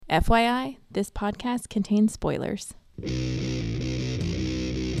FYI, this podcast contains spoilers.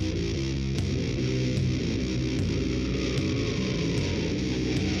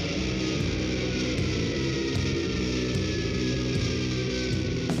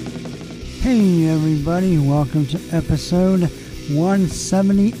 Hey everybody, welcome to episode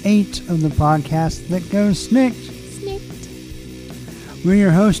 178 of the podcast that goes snicked. We're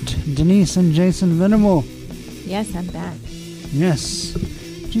your host, Denise and Jason Venable. Yes, I'm back. Yes,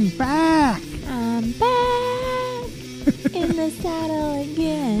 she's back. I'm back in the saddle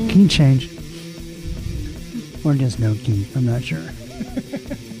again. Key change. Or just no key, I'm not sure.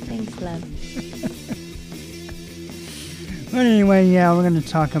 Thanks, love. But anyway, yeah, we're going to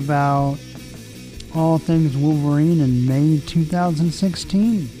talk about all things Wolverine in May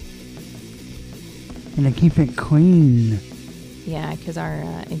 2016. Gonna keep it clean. Yeah, because our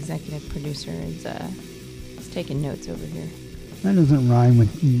executive producer is taking notes over here. That doesn't rhyme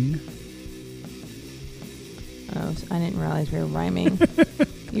with E. Oh, so I didn't realize we were rhyming.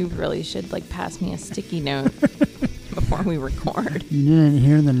 You really should pass me a sticky note before we record. You didn't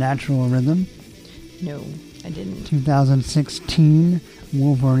hear the natural rhythm? No, I didn't. 2016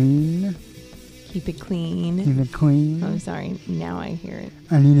 Wolverine. Keep it clean. Keep it clean. Oh, sorry. Now I hear it.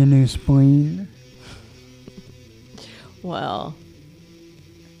 I need a new spleen. Well.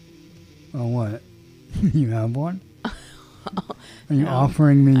 Oh, what? You have one? Are you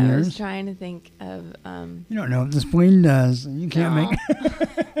offering me yours? yours? I was trying to think of... You don't know what the spleen does. You can't make...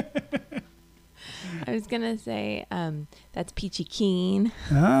 I was going to say, that's Peachy Keen.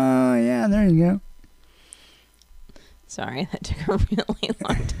 Oh, yeah, there you go. Sorry, that took a really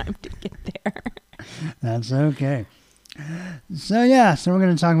long time to get there. That's okay. So we're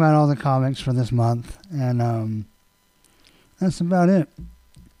going to talk about all the comics for this month. And that's about it.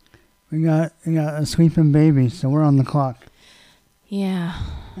 We got a sweeping baby, so we're on the clock. Yeah.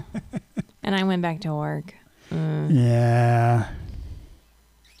 And I went back to work. Yeah.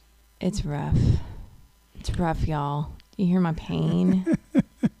 It's rough. It's rough, y'all. You hear my pain?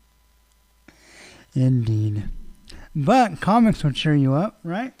 Indeed. But comics would cheer you up,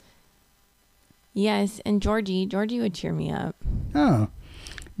 right? Yes, and Georgie would cheer me up. Oh.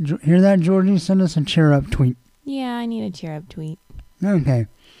 Hear that, Georgie? Send us a cheer up tweet. Yeah, I need a cheer up tweet. Okay.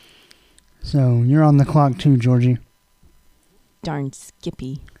 So, you're on the clock too, Georgie. Darn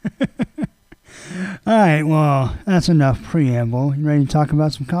Skippy. Alright, well, that's enough preamble. You ready to talk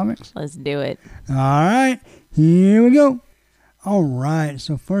about some comics? Let's do it. Alright, here we go. Alright,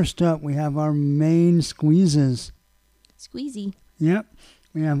 so first up we have our main squeezes. Squeezy. Yep.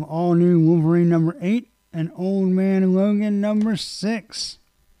 We have all new Wolverine number 8 and Old Man Logan number 6.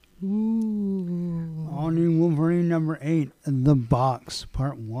 Ooh. All new Wolverine number 8, The Box,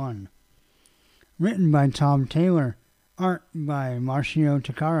 Part 1. Written by Tom Taylor. Art by Marcio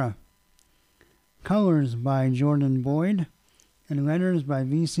Takara. Colors by Jordan Boyd. And letters by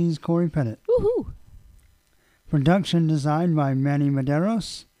VC's Corey Pettit. Woohoo! Production designed by Manny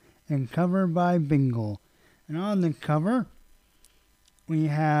Medeiros. And cover by Bingle. And on the cover, we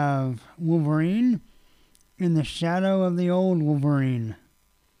have Wolverine in the shadow of the old Wolverine.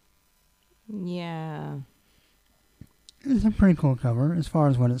 Yeah. It's a pretty cool cover as far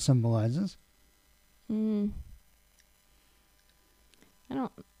as what it symbolizes. I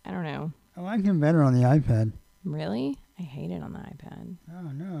don't know. I like it better on the iPad. Really? I hate it on the iPad.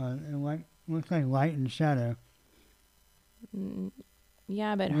 Oh no, it looks like light and shadow.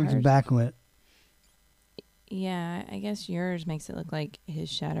 Yeah, but it looks hers... backlit. Yeah, I guess yours makes it look like his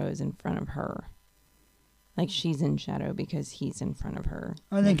shadow is in front of her. Like she's in shadow because he's in front of her.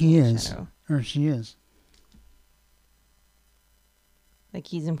 I think he is. Shadow. Or she is. Like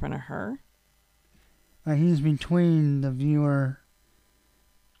he's in front of her? He's between the viewer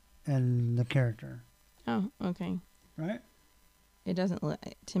and the character. Oh, okay. Right? It doesn't look,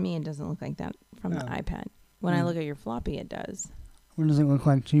 to me, it doesn't look like that from the iPad. When I look at your floppy, it does. What does it look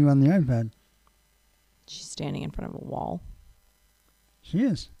like to you on the iPad? She's standing in front of a wall. She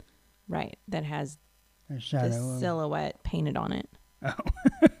is. Right. That has a shadow. The silhouette painted on it. Oh.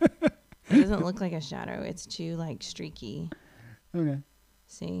 It doesn't look like a shadow. It's too, streaky. Okay.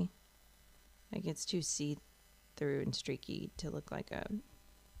 See? It's too see-through and streaky to look like a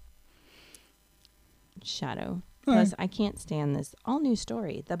shadow. Plus, I can't stand this all-new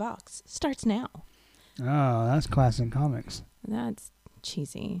story. The Box starts now. Oh, that's classic comics. That's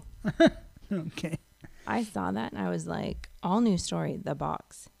cheesy. Okay. I saw that and I was like, all new story, The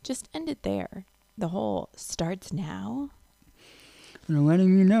Box. Just end it there. The whole starts now. They're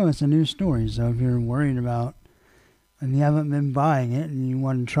letting you know it's a new story. So if you're worried about, and you haven't been buying it and you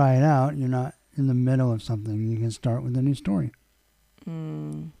want to try it out, you're not in the middle of something, you can start with a new story.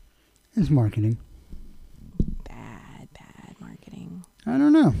 It's marketing. Bad marketing. I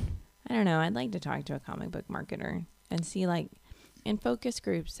don't know. I'd like to talk to a comic book marketer and see, like, in focus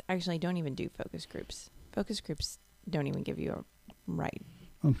groups. Actually, don't even do focus groups. Focus groups don't even give you a right.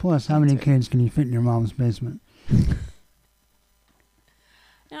 Well, plus, how many kids can you fit in your mom's basement?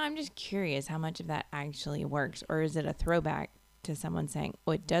 No, I'm just curious how much of that actually works, or is it a throwback to someone saying,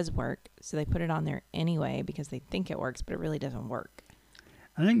 "Oh, it does work," so they put it on there anyway because they think it works, but it really doesn't work.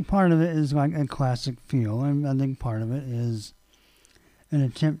 I think part of it is like a classic feel, and I think part of it is an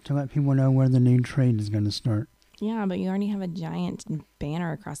attempt to let people know where the new trade is going to start. Yeah, but you already have a giant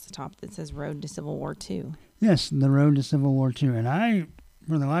banner across the top that says "Road to Civil War II." Yes, the road to Civil War II, and I,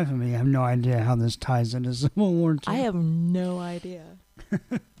 for the life of me, have no idea how this ties into Civil War II. I have no idea.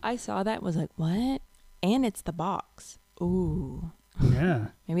 I saw that and was like, what? And it's the box. Ooh. Yeah.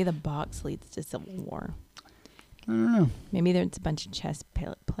 Maybe the box leads to Civil War. I don't know. Maybe there's a bunch of chess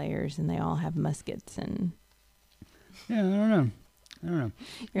players and they all have muskets and... Yeah, I don't know.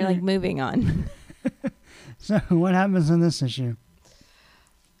 You're like moving on. So what happens in this issue?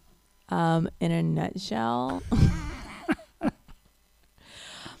 In a nutshell,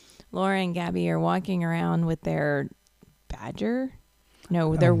 Laura and Gabby are walking around with their badger.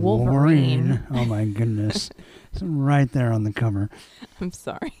 No, their Wolverine. Oh my goodness. It's right there on the cover. I'm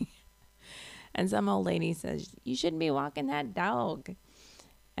sorry. And some old lady says, "You shouldn't be walking that dog."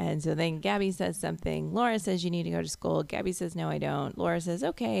 And so then Gabby says something. Laura says, "You need to go to school." Gabby says, "No, I don't." Laura says,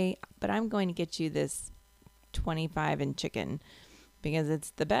 "Okay, but I'm going to get you this 25 and chicken because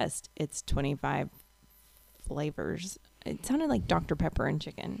it's the best. It's 25 flavors." It sounded like Dr. Pepper and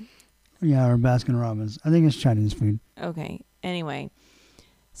chicken. Yeah, or Baskin Robbins. I think it's Chinese food. Okay. Anyway,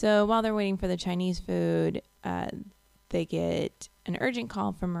 so while they're waiting for the Chinese food, they get an urgent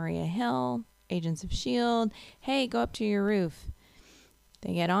call from Maria Hill, Agents of S.H.I.E.L.D. "Hey, go up to your roof."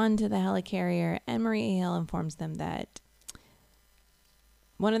 They get on to the helicarrier, and Maria Hill informs them that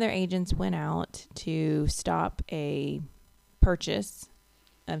one of their agents went out to stop a purchase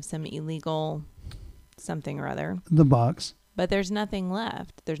of some illegal something or other. The box. But there's nothing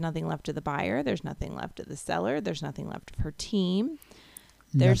left. There's nothing left of the buyer. There's nothing left of the seller. There's nothing left of her team.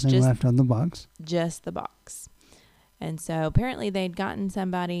 There's nothing left on the box. Just the box. And so apparently they'd gotten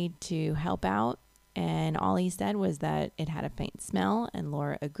somebody to help out, and all he said was that it had a faint smell, and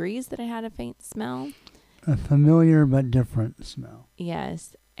Laura agrees that it had a faint smell. A familiar but different smell.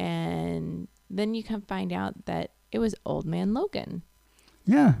 Yes. And then you can find out that it was Old Man Logan.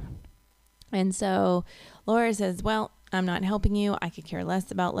 Yeah. And so Laura says, "Well, I'm not helping you. I could care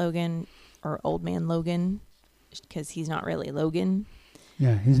less about Logan or Old Man Logan because he's not really Logan."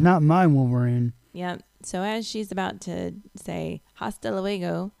 Yeah, he's not my Wolverine. Yep. So as she's about to say "hasta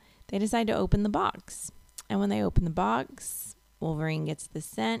luego," they decide to open the box. And when they open the box, Wolverine gets the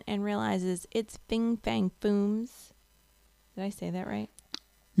scent and realizes it's Fing Fang Foom's. Did I say that right?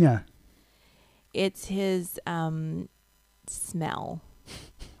 Yeah. It's his smell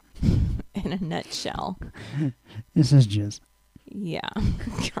in a nutshell. This is just. Yeah.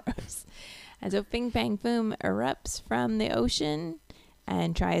 Gross. And so Fing Fang Foom erupts from the ocean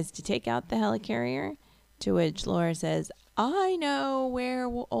and tries to take out the helicarrier, to which Laura says, "I know where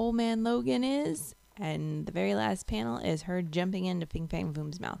Old Man Logan is." And the very last panel is her jumping into Fing Fang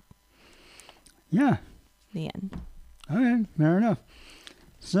Foom's mouth. Yeah. The end. Okay, fair enough.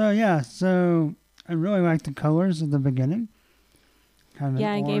 So I really like the colors at the beginning. Kind of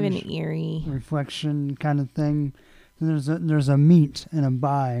I gave it an eerie reflection kind of thing. There's a meet and a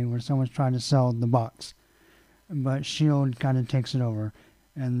buy where someone's trying to sell the box, but S.H.I.E.L.D. kind of takes it over,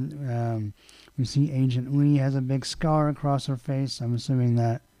 and we see Agent Lee has a big scar across her face. I'm assuming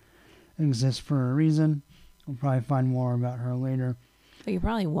that exists for a reason. We'll probably find more about her later. But you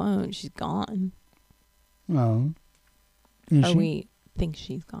probably won't. She's gone. Well, we think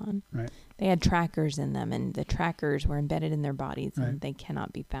she's gone. Right. They had trackers in them, and the trackers were embedded in their bodies, right. and they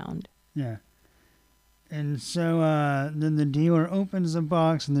cannot be found. Yeah. And so then the dealer opens the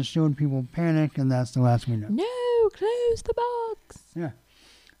box, and the S.H.I.E.L.D. people panic, and that's the last we know. No, close the box. Yeah.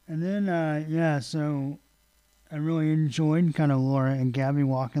 And then, so I really enjoyed kind of Laura and Gabby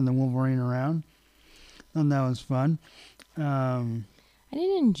walking the Wolverine around. Thought that was fun. I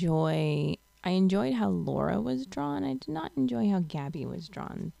enjoyed how Laura was drawn. I did not enjoy how Gabby was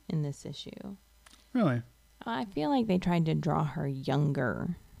drawn in this issue. Really? I feel like they tried to draw her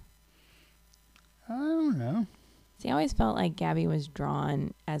younger. I don't know. See, I always felt like Gabby was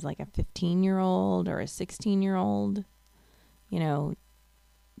drawn as like a 15-year-old or a 16-year-old,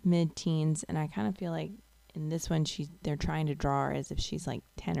 mid-teens. And I kind of feel like in this one, they're trying to draw her as if she's like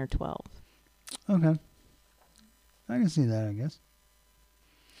 10 or 12. Okay. I can see that, I guess.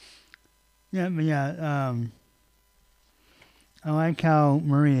 Yeah, but I like how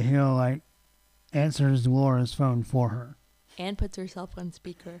Maria Hill answers Laura's phone for her. And puts herself on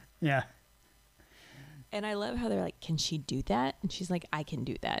speaker. Yeah. And I love how they're like, can she do that? And she's like, I can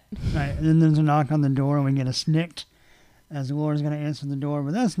do that. Right. And then there's a knock on the door and we get a snikt as Laura's going to answer the door.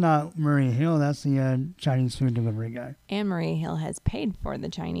 But that's not Maria Hill. That's the Chinese food delivery guy. And Maria Hill has paid for the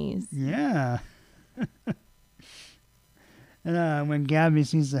Chinese. Yeah. And when Gabby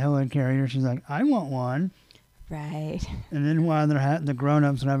sees the helicarrier, she's like, I want one. Right. And then while the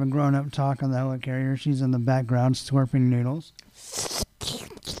grown-ups are having grown-up talk on the helicarrier, she's in the background slurping noodles.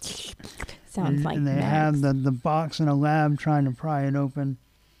 Sounds like And they Max. have the box in a lab trying to pry it open.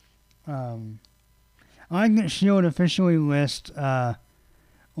 I like that S.H.I.E.L.D. officially lists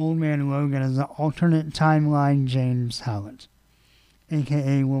Old Man Logan as an alternate timeline James Howlett,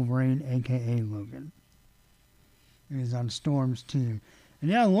 a.k.a. Wolverine, a.k.a. Logan. He's on Storm's team.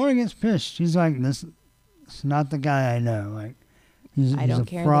 And yeah, Laura gets pissed. She's like, this is not the guy I know. Like, he's I don't a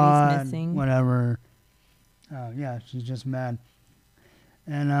care fraud, that he's missing. whatever. Yeah, she's just mad.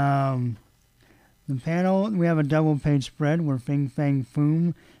 And the panel, we have a double-page spread where Fing Fang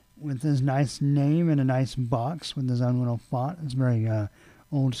Foom, with his nice name and a nice box with his own little font. It's very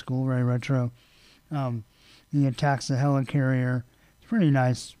old school, very retro. He attacks the helicarrier. It's pretty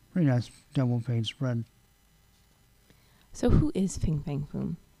nice double-page spread. So who is Fing Fang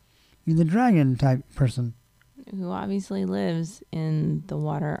Foom? He's a dragon-type person. Who obviously lives in the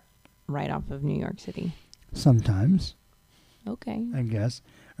water right off of New York City. Sometimes, Okay. I guess.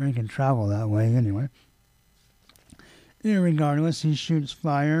 Or he can travel that way anyway. Irregardless, he shoots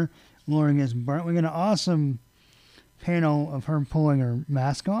fire. Laura gets burnt. We get an awesome panel of her pulling her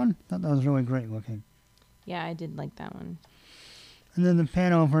mask on. Thought that was really great looking. Yeah, I did like that one. And then the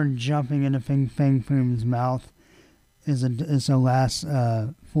panel of her jumping into Fing Fang Foom's mouth is a last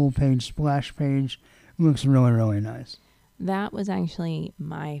full page splash page. Looks really, really nice. That was actually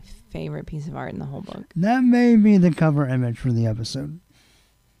my favorite piece of art in the whole book. That may be the cover image for the episode.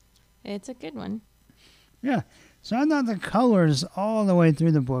 It's a good one. Yeah. So I thought the colors all the way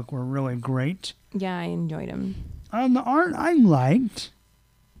through the book were really great. Yeah, I enjoyed them. The art I liked.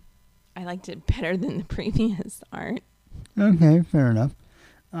 I liked it better than the previous art. Okay, fair enough.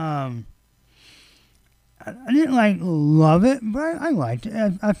 I didn't love it, but I liked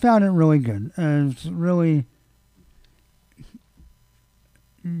it. I found it really good. It's really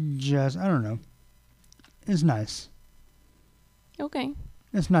just, I don't know. It's nice. Okay.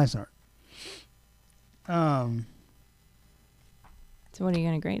 It's nice art. So what are you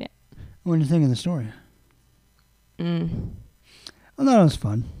going to grade it? What do you think of the story? I I thought it was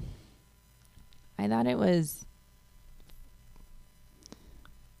fun. thought it was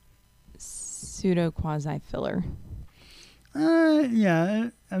pseudo quasi filler. Yeah.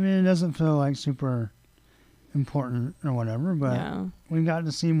 I mean, it doesn't feel like super important or whatever, but No. we got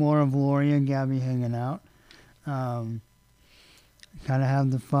to see more of Lori and Gabby hanging out. Kind of have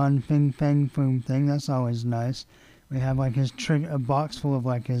the fun Fing Fang Foom thing. That's always nice. We have a box full of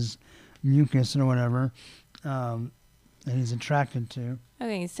his mucus or whatever that he's attracted to.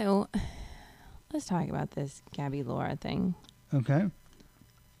 Okay, so let's talk about this Gabby Laura thing. Okay.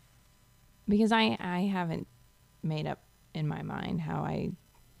 Because I haven't made up in my mind how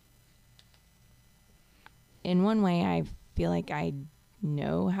in one way I feel like I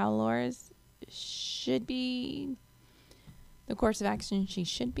know how Laura's should be, the course of action she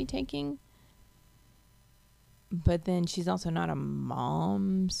should be taking. But then she's also not a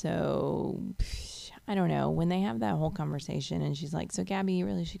mom, so I don't know. When they have that whole conversation and she's like, so Gabby, you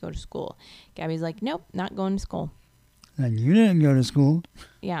really should go to school. Gabby's like, nope, not going to school. And you didn't go to school.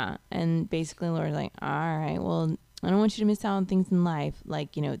 Yeah. And basically Laura's like, all right, well, I don't want you to miss out on things in life, like,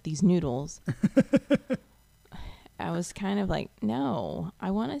 these noodles. I was kind of like, no,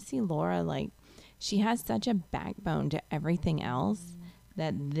 I want to see Laura, she has such a backbone to everything else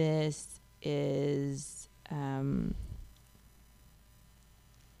that this is,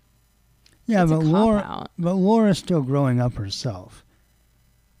 Yeah, it's a but Laura, cop-out. but Laura's still growing up herself.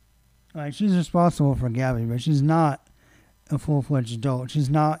 She's responsible for Gabby, but she's not a full-fledged adult. She's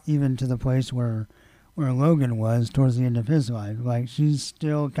not even to the place where Logan was towards the end of his life. She's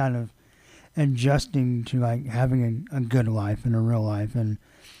still kind of adjusting to having a good life and a real life. And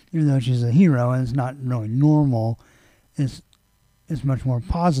even though she's a hero and it's not really normal, it's much more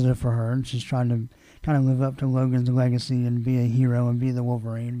positive for her. And she's trying to kind of live up to Logan's legacy and be a hero and be the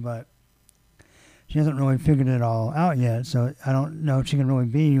Wolverine, but she hasn't really figured it all out yet. So I don't know if she can really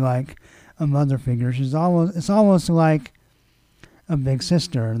be like a mother figure. It's almost like a big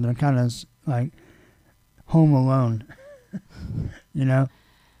sister, and they're kind of like home alone,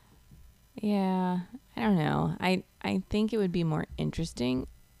 Yeah, I don't know. I think it would be more interesting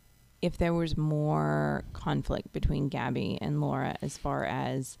if there was more conflict between Gabby and Laura, as far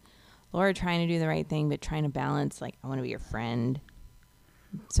as Laura trying to do the right thing but trying to balance, like, I want to be your friend,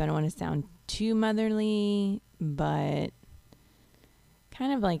 so I don't want to sound too motherly, but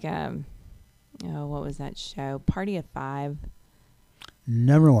kind of like what was that show? Party of Five.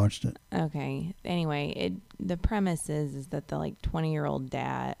 Never watched it. Okay. Anyway, the premise is that the, like, 20-year-old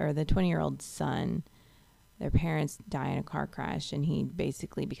dad or the 20-year-old son, their parents die in a car crash, and he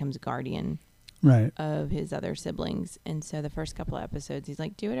basically becomes guardian Right. of his other siblings. And so the first couple of episodes, he's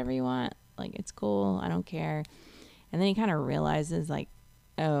like, do whatever you want. Like, it's cool. I don't care. And then he kind of realizes, like,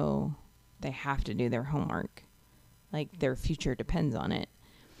 oh, they have to do their homework. Like, their future depends on it.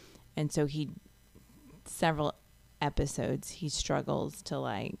 And so several episodes, he struggles to,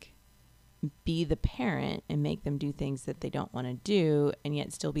 like, be the parent and make them do things that they don't want to do, and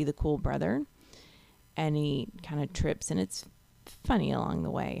yet still be the cool brother. And he kind of trips, and it's funny along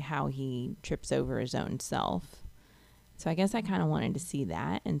the way how he trips over his own self. So I guess I kind of wanted to see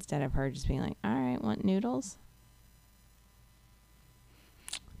that instead of her just being like, all right, want noodles?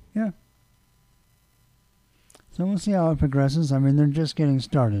 Yeah. So we'll see how it progresses. I mean, they're just getting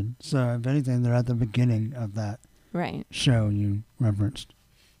started. So if anything, they're at the beginning of that Right. show you referenced.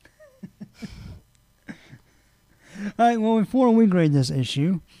 All right, well, before we grade this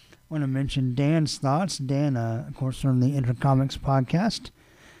issue, I want to mention Dan's thoughts. Dan, of course, from the Intercomics podcast,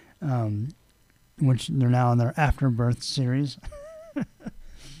 which they're now in their Afterbirth series.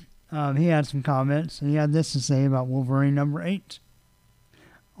 He had some comments, and he had this to say about Wolverine number 8.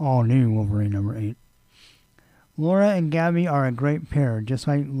 All new Wolverine number 8. Laura and Gabby are a great pair, just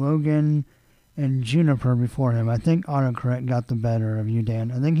like Logan and Juniper before him. I think autocorrect got the better of you,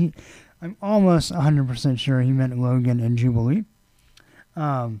 Dan. I'm almost 100% sure he meant Logan and Jubilee,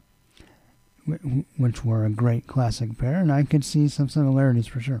 which were a great classic pair, and I could see some similarities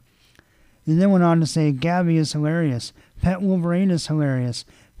for sure. He then went on to say, Gabby is hilarious. Pet Wolverine is hilarious.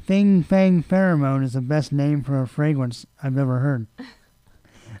 Fing Fang Pheromone is the best name for a fragrance I've ever heard.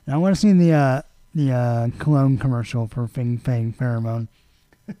 And I want to see the cologne commercial for Fing Fang Pheromone.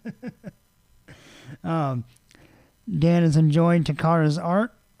 Dan is enjoying Takara's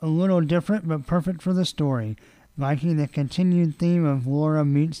art, a little different but perfect for the story, liking the continued theme of Laura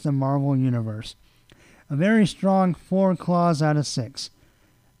meets the Marvel Universe. A very strong 4 claws out of 6.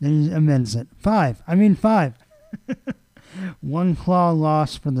 Then he amends it. 5. 1 claw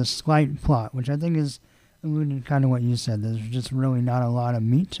lost for the slight plot, which I think is alluding to kind of what you said. There's just really not a lot of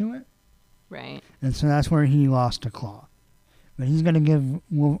meat to it. Right. And so that's where he lost a claw. But he's going to give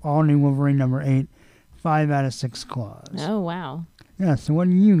all new Wolverine number 8 5 out of 6 claws. Oh, wow. Yeah, so what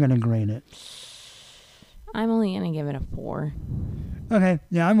are you going to grade it? I'm only going to give it a 4. Okay,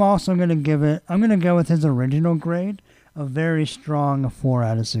 yeah, I'm also going to give it, I'm going to go with his original grade, a very strong 4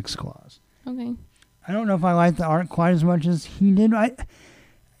 out of 6 claws. Okay. I don't know if I like the art quite as much as he did. I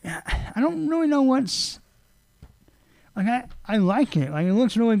don't really know what's, like, I like it. Like, it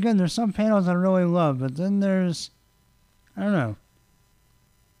looks really good. There's some panels I really love, but then there's, I don't know.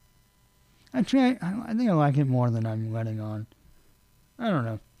 Actually, I think I like it more than I'm letting on. I don't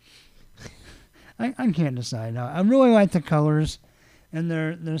know. I can't decide. I really like the colors, and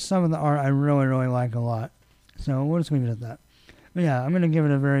there's some of the art I really, really like a lot. So we'll just leave it at that. But yeah, I'm going to give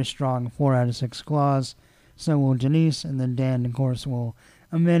it a very strong 4 out of 6 claws. So will Denise, and then Dan, of course, will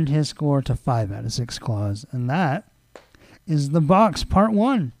amend his score to 5 out of 6 claws. And that is The Box Part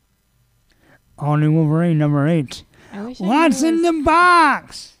 1. All New Wolverine number 8. What's in the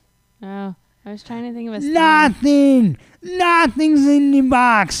box? Oh, I was trying to think of a song. Nothing! Nothing's in the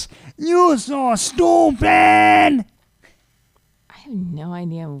box! You so stupid! I have no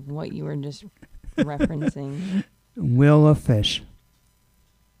idea what you were just referencing. Will of Fish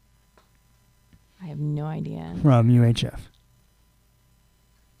I have no idea. from UHF.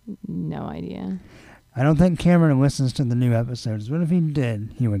 No idea. I don't think Cameron listens to the new episodes, but if he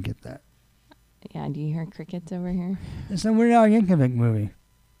did, he would get that. Yeah, do you hear crickets over here? It's a Weird Al Yankovic movie.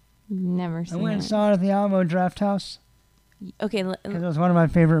 Never I seen went and it. saw it at the Alamo Draft House Okay, because it was one of my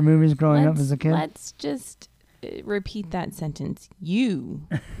favorite movies growing up as a kid. let's just repeat that sentence. You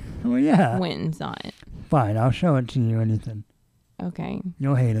Well, yeah. went and saw it. Fine, I'll show it to you, anything. Okay,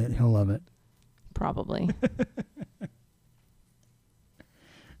 You'll hate it. He'll love it. probably.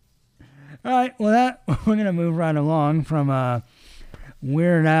 All right, well, we're going to move right along from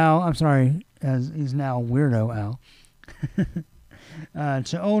Weird Al, I'm sorry, as he's now Weirdo Al,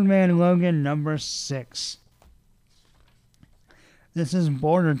 to Old Man Logan number 6. This is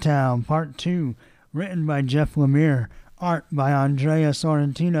Border Town, Part 2, written by Jeff Lemire, art by Andrea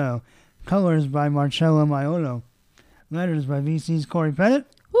Sorrentino, Colors by Marcello Maiolo. Letters by VC's Corey Pettit.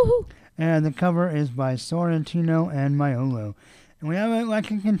 Woohoo! And the cover is by Sorrentino and Maiolo. And we have a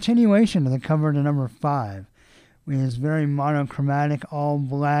continuation of the cover to number 5. It's very monochromatic, all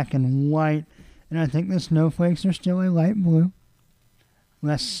black and white. And I think the snowflakes are still a light blue.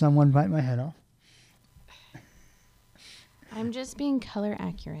 Lest someone bite my head off. I'm just being color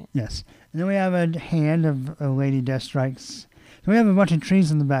accurate. Yes. And then we have a hand of a Lady Deathstrike's. So we have a bunch of trees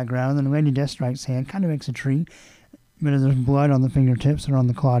in the background, and Lady Deathstrike's hand kind of makes a tree. But there's blood on the fingertips or on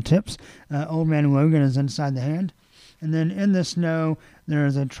the claw tips. Old Man Logan is inside the hand. And then in the snow, there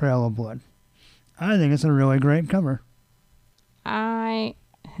is a trail of blood. I think it's a really great cover. I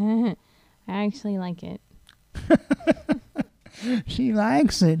actually like it. She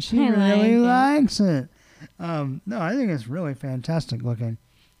likes it. She really likes it. No, I think it's really fantastic looking.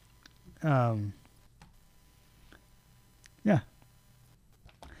 Yeah. All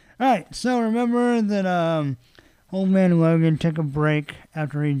right, so remember that Old Man Logan took a break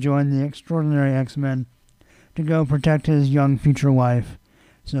after he joined the Extraordinary X-Men to go protect his young future wife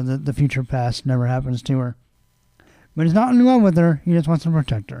so that the future past never happens to her. But he's not in love with her. He just wants to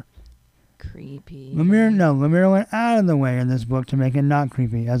protect her. Creepy. Lemire went out of the way in this book to make it not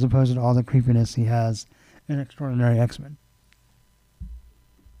creepy, as opposed to all the creepiness he has in Extraordinary X-Men.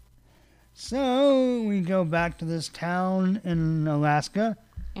 So we go back to this town in Alaska.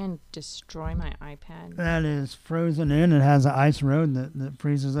 And destroy my iPad. That is frozen in. It has an ice road that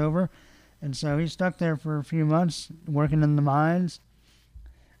freezes over. And so he's stuck there for a few months working in the mines.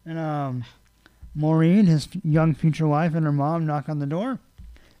 And Maureen, his young future wife, and her mom knock on the door.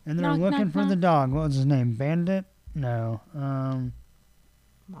 And they're looking for the dog. What was his name? Bandit? No.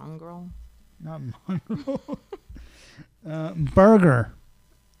 Mongrel? Not Mongrel. Burger.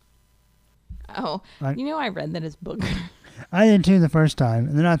 Oh, I read that as Booger. I did too the first time.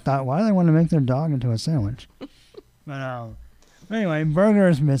 And then I thought, why do they want to make their dog into a sandwich? But anyway, Burger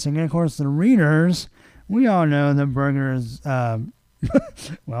is missing. And of course, the readers, we all know that Burger is,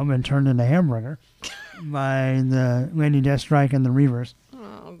 been turned into Hamburger by the Lady Deathstrike and the Reavers.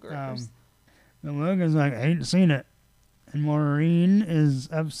 Oh, gross. But Logan's like, I ain't seen it. And Maureen is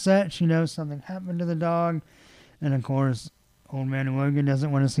upset. She knows something happened to the dog. And of course, Old Man Logan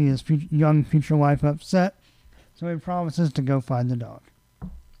doesn't want to see his young future wife upset. So he promises to go find the dog.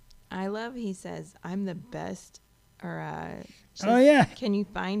 I love he says, I'm the best. Or, says, oh, yeah. Can you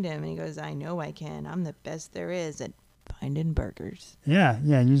find him? And he goes, I know I can. I'm the best there is at finding burgers. Yeah.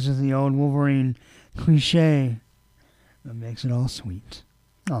 Uses the old Wolverine cliche that makes it all sweet.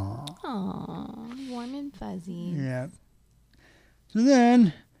 Aww, warm and fuzzy. Yeah. So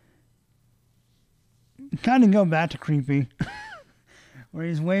then, kind of go back to creepy, where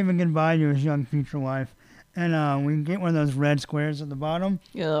he's waving goodbye to his young future wife. And we get one of those red squares at the bottom.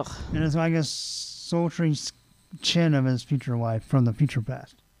 Ugh. And it's like a sultry chin of his future wife from the future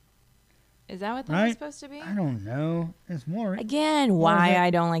past. Is that what that was supposed to be? I don't know. It's more... Again, why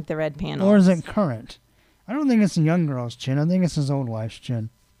I don't like the red panels. Or is it current? I don't think it's the young girl's chin. I think it's his old wife's chin.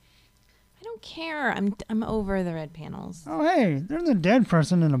 I don't care. I'm over the red panels. Oh, hey, there's a dead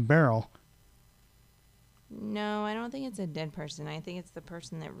person in a barrel. No, I don't think it's a dead person. I think it's the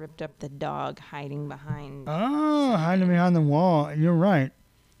person that ripped up the dog hiding behind. Oh, hiding behind the wall. You're right.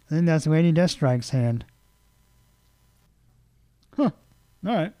 I think that's Lady Deathstrike's hand. Huh.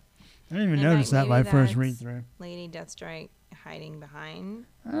 All right. I didn't even notice that my first read through. Lady Deathstrike hiding behind.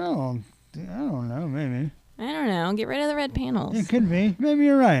 Oh, I don't know. Maybe. I don't know. Get rid of the red panels. It could be. Maybe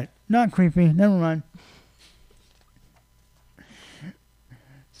you're right. Not creepy. Never mind.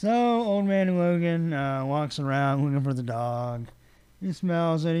 So, Old Man Logan walks around looking for the dog. He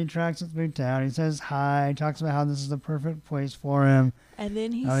smells it. He tracks it through town. He says hi. Talks about how this is the perfect place for him. And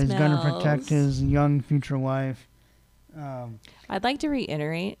then he's going to protect his young future wife. I'd like to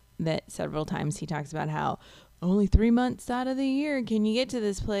reiterate that several times he talks about how only 3 months out of the year can you get to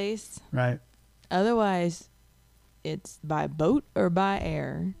this place. Right. Otherwise, it's by boat or by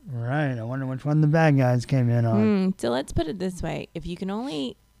air. Right. I wonder which one the bad guys came in on. So let's put it this way. If you can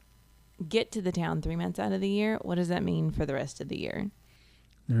only get to the town 3 months out of the year, what does that mean for the rest of the year?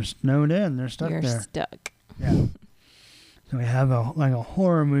 They're snowed in. They're stuck there. You're stuck. Yeah. So we have a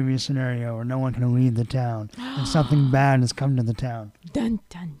horror movie scenario where no one can leave the town and something bad has come to the town. Dun,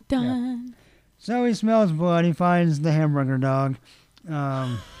 dun, dun. Yeah. So he smells blood. He finds the hamburger dog.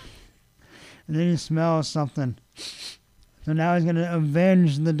 And then he smells something. So now he's going to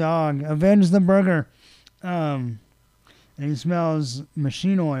avenge the dog, avenge the burger. And he smells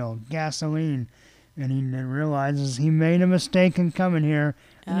machine oil, gasoline. And he realizes he made a mistake in coming here.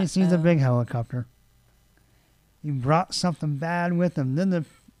 And he sees a big helicopter. He brought something bad with him. Then the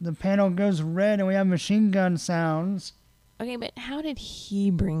the panel goes red and we have machine gun sounds. Okay, but how did he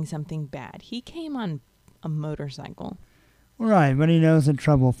bring something bad? He came on a motorcycle. Right, but he knows that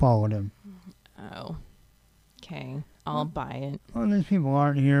trouble followed him. Oh. Okay. I'll buy it. Well, these people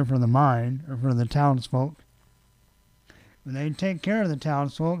aren't here for the mine or for the townsfolk. When they take care of the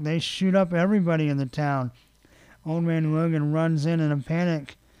townsfolk, they shoot up everybody in the town. Old Man Logan runs in a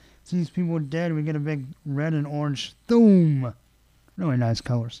panic, sees people dead. We get a big red and orange thoom. Really nice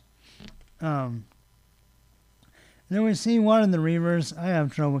colors. Then we see one of the Reavers. I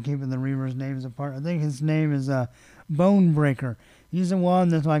have trouble keeping the Reavers' names apart. I think his name is Bonebreaker. He's the one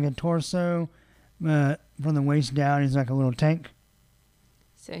that's like a torso from the waist down. He's like a little tank.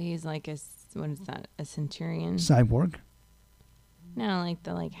 So he's like what is that? A centurion? Cyborg. No, like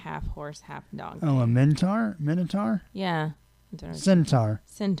the half horse, half dog. Oh, a Minotaur? Minotaur? Yeah. Centaur.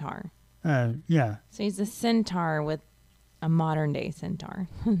 Centaur. Yeah. So he's a centaur with a modern day centaur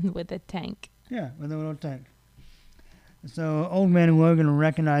with a tank. Yeah, with a little tank. So Old Man Logan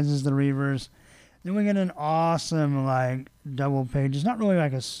recognizes the Reavers. Then we get an awesome double page. It's not really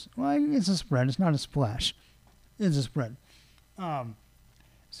it's a spread. It's not a splash. It's a spread.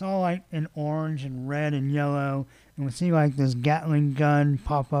 It's all in orange and red and yellow. And we see this Gatling gun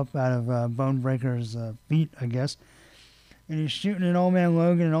pop up out of Bonebreaker's feet, I guess. And he's shooting at Old Man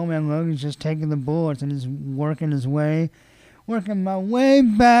Logan, and Old Man Logan's just taking the bullets and he's working my way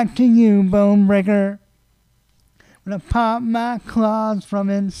back to you, Bonebreaker. I'm gonna pop my claws from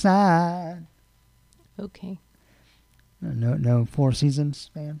inside. Okay. No Four Seasons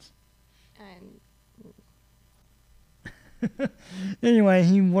fans? Anyway,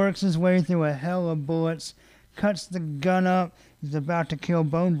 he works his way through a hell of bullets, cuts the gun up. He's about to kill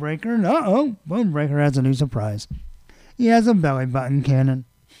Bonebreaker, and Bonebreaker has a new surprise. He has a belly button cannon.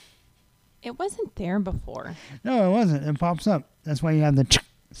 It wasn't there before. No, it wasn't. It pops up. That's why you have the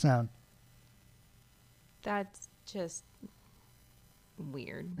sound. That's just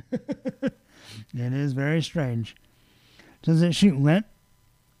weird. It is very strange. Does it shoot lint?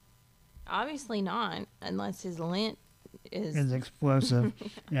 Obviously not, unless his lint is... It's explosive.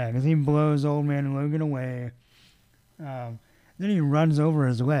 Yeah, because he blows Old Man Logan away. Then he runs over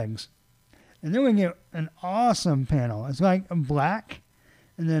his legs. And then we get an awesome panel. It's black,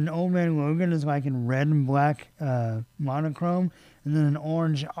 and then Old Man Logan is in red and black monochrome, and then an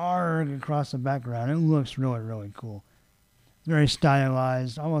orange ARG across the background. It looks really, really cool. Very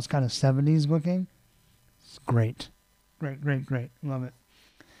stylized, almost kind of 70s looking. It's great. Great. Love it.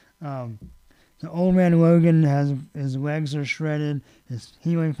 So Old Man Logan his legs are shredded. His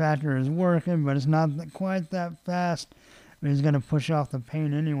healing factor is working, but it's not quite that fast. But he's going to push off the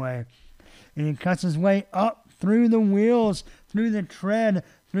pain anyway. And he cuts his way up through the wheels, through the tread,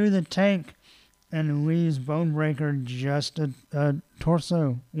 through the tank, and leaves Bonebreaker just a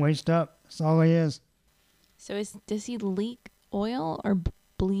torso, waist up. That's all he is. So does he leak oil or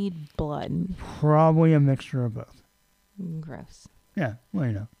bleed blood? Probably a mixture of both. Gross. Yeah,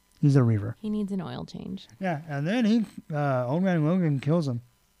 well, he's a Reaver. He needs an oil change. Yeah, and then Old Man Logan kills him.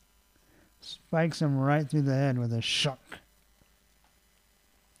 Spikes him right through the head with a shuck.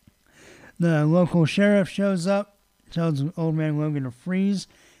 The local sheriff shows up, tells Old Man Logan to freeze.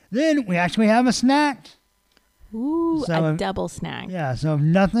 Then we actually have a snack. Ooh, a double snack. Yeah, so if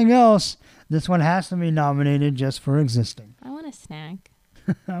nothing else, this one has to be nominated just for existing. I want a snack.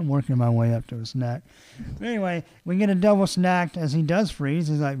 I'm working my way up to a snack. But anyway, we get a double snack as he does freeze.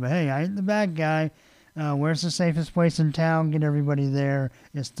 He's like, but hey, I ain't the bad guy. Where's the safest place in town? Get everybody there.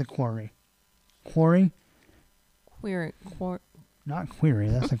 It's the quarry. Quarry? Not query,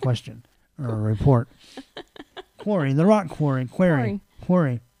 that's a question. Or a report. Quarry, the rock quarry. Quarry.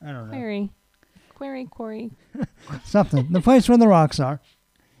 I don't know. Quarry. Something. The place where the rocks are.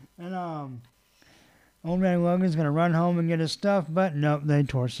 And Old Man Logan's going to run home and get his stuff, but nope, they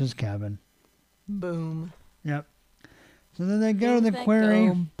torch his cabin. Boom. Yep. So then they go to the quarry.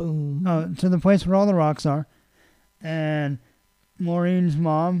 Boom. Oh, to the place where all the rocks are. And Maureen's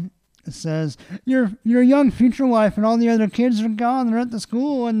mom says, your young future wife and all the other kids are gone. They're at the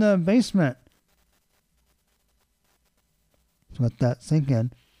school in the basement. Let's let that sink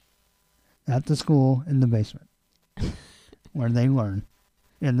in. At the school in the basement. Where they learn.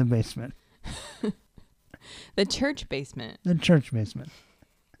 In the basement. The church basement. The church basement.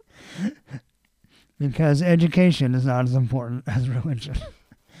 Because education is not as important as religion.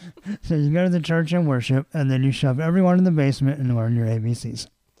 So you go to the church and worship, and then you shove everyone in the basement and learn your ABCs.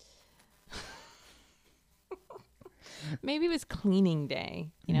 Maybe it was cleaning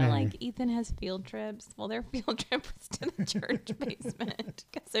day. Maybe. Like Ethan has field trips. Well, their field trip was to the church basement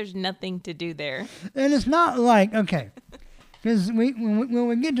because there's nothing to do there. And it's not like, okay, Because when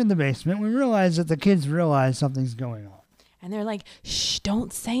we get to the basement, we realize that the kids realize something's going on. And they're like, shh,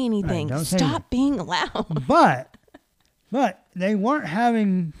 don't say anything. Right, don't say Stop being loud. But they weren't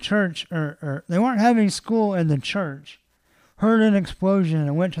having church or they weren't having school in the church, heard an explosion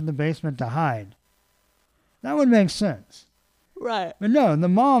and went to the basement to hide. That would make sense. Right. But no, the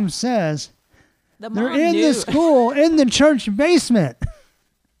mom says they're in knew. the school in the church basement.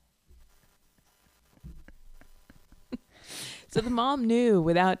 So the mom knew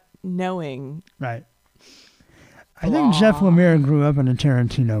without knowing. Right. I think Jeff Lemire grew up in a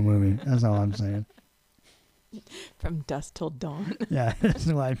Tarantino movie. That's all I'm saying. From dusk till dawn. Yeah, his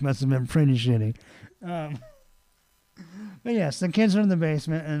life must have been pretty shitty. But yes, the kids are in the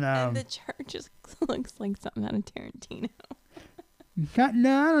basement, and the church just looks like something out of Tarantino. No,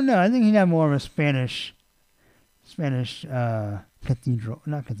 I don't know. I think he had more of a Spanish cathedral,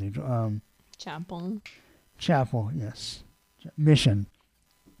 not cathedral. Chapel, yes, mission.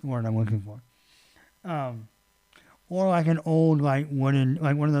 The word I'm looking for. Or like an old like wooden,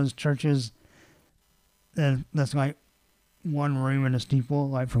 like one of those churches that's like one room in a steeple,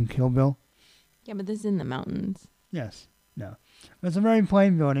 like from Kill Bill. Yeah, but this is in the mountains. Yes. No. But it's a very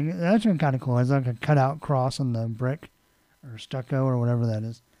plain building. It's actually kind of cool. It's like a cutout cross on the brick or stucco or whatever that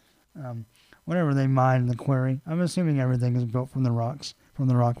is. Whatever they mine in the quarry. I'm assuming everything is built from the rocks, from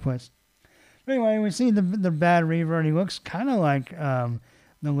the rock place. But anyway, we see the bad Reaver, and he looks kind of like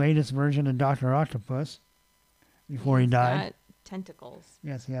the latest version of Dr. Octopus before he died. Got tentacles.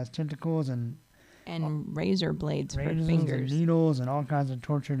 Yes, he has tentacles and razor blades for razors fingers. and needles and all kinds of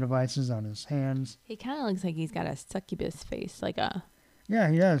torture devices on his hands. He kind of looks like he's got a succubus face, like a Yeah,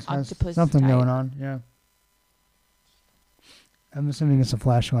 he does. octopus Has something type. going on. Yeah. I'm assuming it's a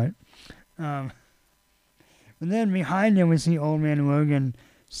flashlight. But then behind him we see Old Man Logan.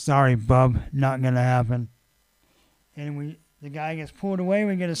 Sorry, bub, not gonna happen. And the guy gets pulled away.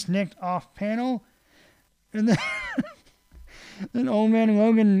 We get a snicked off panel, and then then Old Man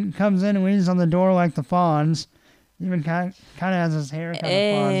Logan comes in and leans on the door like the Fonz. Even kind of has his hair kind of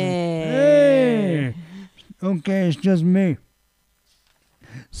Fonz. Hey, okay, it's just me.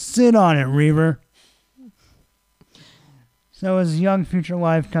 Sit on it, Reaver. So his young future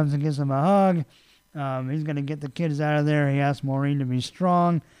wife comes and gives him a hug. He's going to get the kids out of there. He asks Maureen to be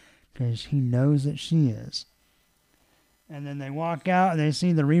strong because he knows that she is. And then they walk out and they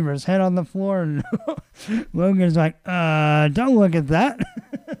see the Reaver's head on the floor. And Logan's like, don't look at that.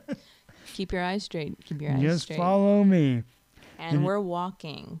 Keep your eyes straight. Keep your eyes Just straight. follow me. And we're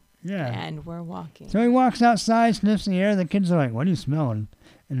walking. Yeah. And we're walking. So he walks outside, sniffs the air. The kids are like, what are you smelling?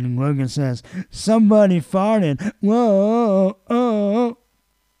 And then Logan says, somebody farted. Whoa, oh.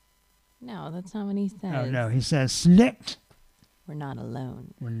 No, that's not what he says. Oh, no, he says, snicked. We're not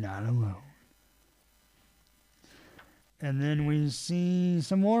alone. We're not alone. And then we see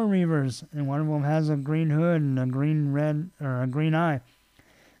some more Reavers, and one of them has a green hood and a green eye.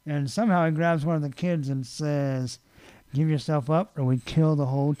 And somehow he grabs one of the kids and says, give yourself up or we kill the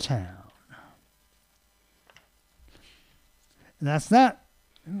whole town. And that's that.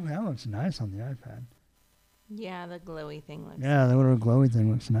 Ooh, that looks nice on the iPad. Yeah, the glowy thing looks Yeah, the little glowy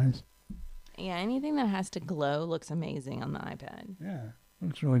thing looks nice. Yeah, anything that has to glow looks amazing on the iPad. Yeah,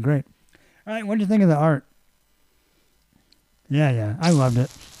 looks really great. All right, what do you think of the art? Yeah, I loved it.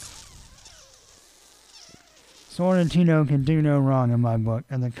 Sorrentino can do no wrong in my book,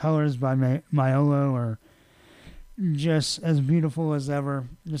 and the colors by Maiolo are just as beautiful as ever.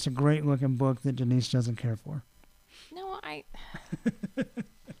 Just a great looking book that Denise doesn't care for. No, I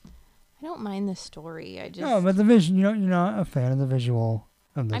don't mind the story. I just No, but the vision. You're not a fan of the visual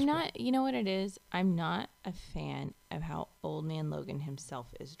of this. I'm book. not. You know what it is? I'm not a fan of how Old Man Logan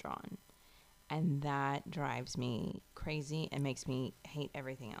himself is drawn, and that drives me crazy and makes me hate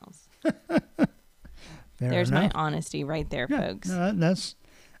everything else. There's enough. my honesty right there, folks. No, that's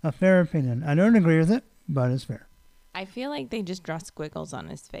a fair opinion. I don't agree with it, but it's fair. I feel like they just draw squiggles on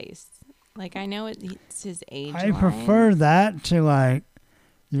his face. Like, I know it's his age. I prefer that to like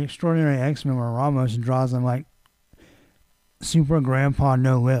the Extraordinary X-Men where Ramos draws them like super grandpa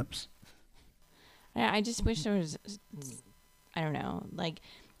no lips. I just wish there was, I don't know, like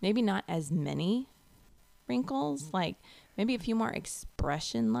maybe not as many wrinkles, like maybe a few more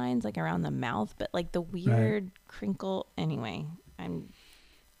expression lines like around the mouth, but like the weird crinkle. Anyway,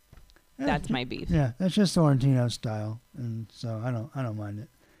 that's my beef. Yeah, that's just Sorrentino's style, and so I don't mind it.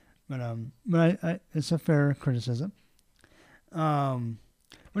 But I it's a fair criticism.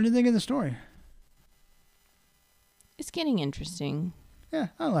 What do you think of the story? It's getting interesting. Yeah,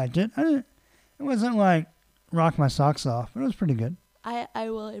 I liked it. It wasn't like rock my socks off, but it was pretty good. I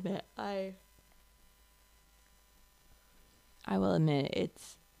will admit, I I will admit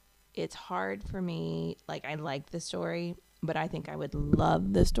it's hard for me. Like, I like the story, but I think I would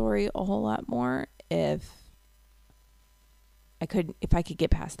love the story a whole lot more if I could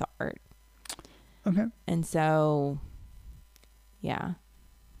get past the art. Okay. And so, yeah,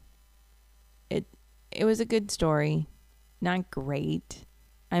 it was a good story, not great.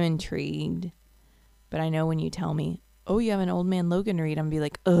 I'm intrigued, but I know when you tell me, oh, you have an Old Man Logan to read, I'm gonna be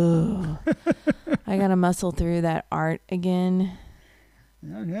like, oh, I gotta muscle through that art again.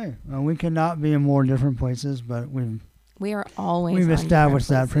 Okay. Well, we cannot be in more different places, but we are always we've on established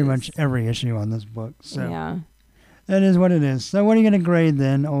that different pretty places. much every issue on this book. So Yeah. that is what it is. So what are you going to grade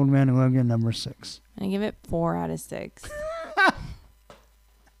then, Old Man Logan number 6? I give it 4 out of 6.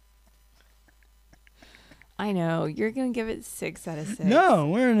 I know. You're going to give it 6 out of 6. No,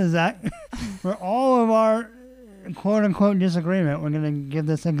 we're in exact. For all of our quote-unquote disagreement, we're going to give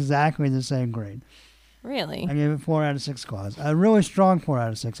this exactly the same grade. Really? I gave it 4 out of 6 claws. A really strong 4 out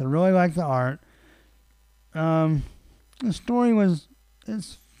of 6. I really like the art. The story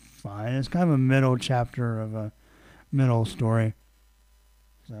it's fine. It's kind of a middle chapter of a middle story.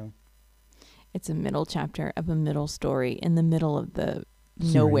 So It's a middle chapter of a middle story in the middle of the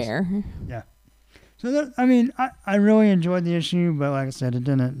series. nowhere. Yeah. So, I really enjoyed the issue, but like I said, it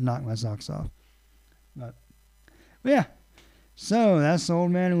didn't knock my socks off. But yeah. So, that's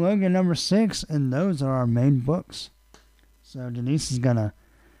Old Man Logan number 6, and those are our main books. So, Denise is going to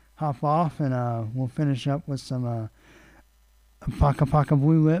hop off, and we'll finish up with some Paka Paka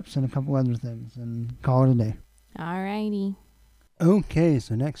Blue Lips and a couple other things, and call it a day. Alrighty. Okay,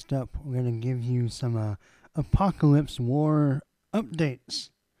 so next up, we're going to give you some Apocalypse War updates.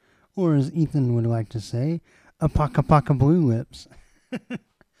 Or as Ethan would like to say, Paka Paka Blue Lips.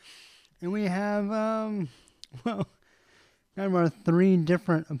 And we have, kind of our 3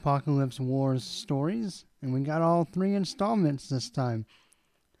 different Apocalypse Wars stories. And we got all 3 installments this time.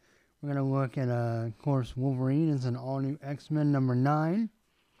 We're going to look at, of course, Wolverine is an all-new X-Men number 9.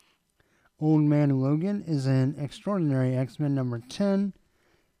 Old Man Logan is an Extraordinary X-Men number 10.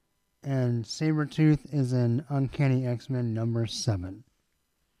 And Sabretooth is an Uncanny X-Men number 7.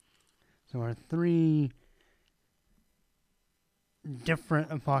 So our 3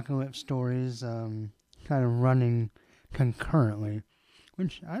 different Apocalypse stories kind of running concurrently,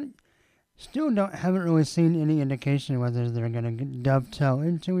 which I still haven't really seen any indication whether they're going to dovetail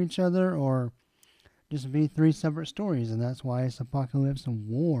into each other or just be 3 separate stories, and that's why it's Apocalypse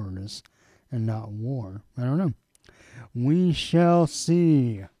Wars and not War. I don't know. We shall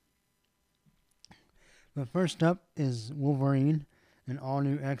see. But first up is Wolverine, an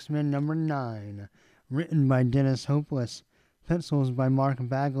all-new X-Men number 9, written by Dennis Hopeless, pencils by Mark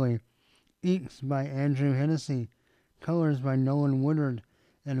Bagley, inks by Andrew Hennessy, colors by Nolan Woodard,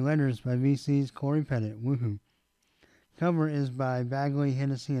 and letters by VC's Corey Pettit. Woohoo! Cover is by Bagley,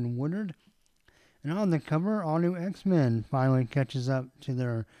 Hennessy, and Woodard. And on the cover, all new X-Men finally catches up to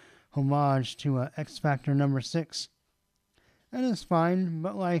their homage to X Factor number 6. That is fine,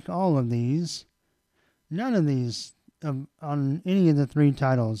 but like all of these, none of these on any of the 3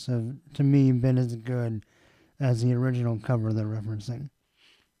 titles have, to me, been as good as the original cover they're referencing.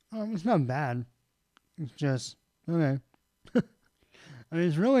 It's not bad. It's just, okay. I mean,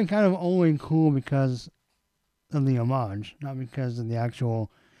 it's really kind of only cool because of the homage, not because of the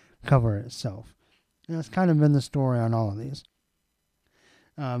actual cover itself. And that's kind of been the story on all of these.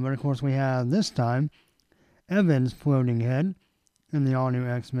 But of course we have, this time, Evan's floating head and the all-new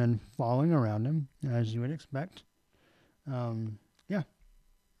X-Men falling around him, as you would expect. Yeah.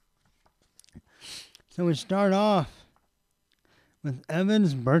 So we start off with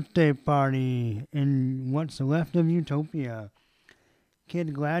Evan's birthday party in what's left of Utopia.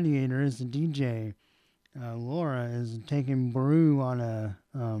 Kid Gladiator is the DJ. Laura is taking Brew on a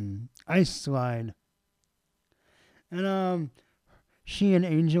ice slide. And she and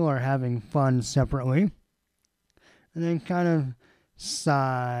Angel are having fun separately. And then kind of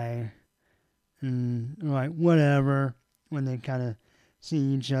sigh and like whatever when they kind of see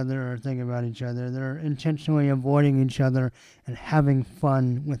each other or think about each other. They're intentionally avoiding each other and having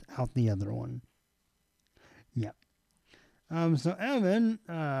fun without the other one. Yep. So Evan,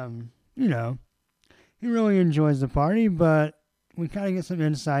 he really enjoys the party, but we kind of get some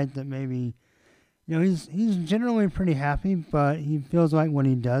insight that maybe, he's generally pretty happy, but he feels like when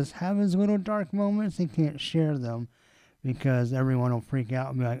he does have his little dark moments, he can't share them because everyone will freak out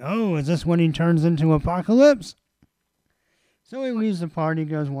and be like, oh, is this when he turns into Apocalypse? So he leaves the party,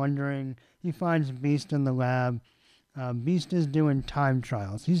 goes wandering. He finds Beast in the lab. Beast is doing time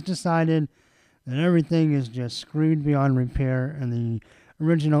trials. He's decided that everything is just screwed beyond repair, and the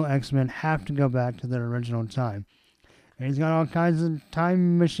original X-Men have to go back to their original time. And he's got all kinds of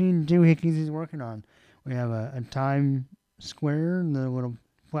time machine doohickeys he's working on. We have a time square, the little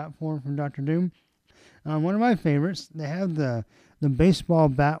platform from Doctor Doom. One of my favorites, they have the baseball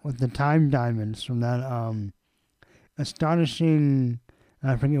bat with the time diamonds from that astonishing,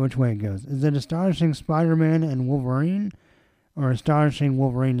 I forget which way it goes. Is it Astonishing Spider-Man and Wolverine? Or Astonishing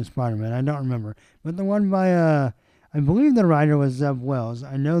Wolverine and Spider-Man? I don't remember. But the one by, I believe the writer was Zeb Wells.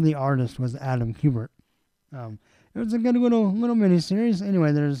 I know the artist was Adam Kubert. It was a good little mini-series.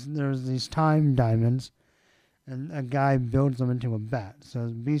 Anyway, there's these time diamonds, and a guy builds them into a bat. So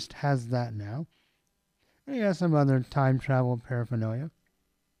Beast has that now. And he has some other time travel paraphernalia.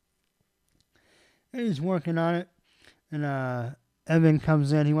 And he's working on it. And Evan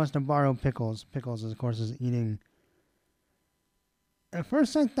comes in. He wants to borrow Pickles. Pickles, of course, is eating. At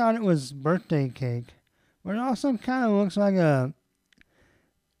first I thought it was birthday cake. But it also kind of looks like a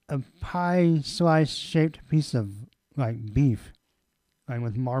pie slice shaped piece of like beef. Like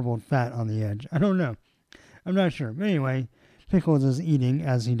with marbled fat on the edge. I don't know. I'm not sure. But anyway, Pickles is eating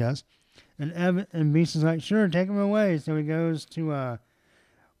as he does. And Beast is like, sure, take him away. So he goes to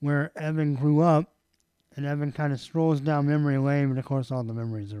where Evan grew up. And Evan kind of strolls down memory lane. But of course all the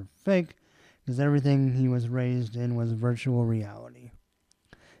memories are fake. Because everything he was raised in was virtual reality.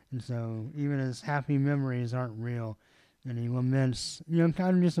 And so even his happy memories aren't real. And he laments, kind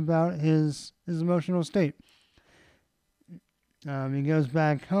of just about his emotional state. He goes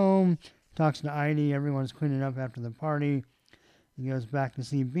back home, talks to Heidi. Everyone's cleaning up after the party. He goes back to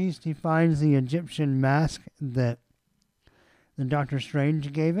see Beast. He finds the Egyptian mask that the Doctor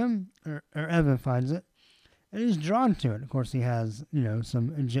Strange gave him, or Evan finds it. And he's drawn to it. Of course, he has,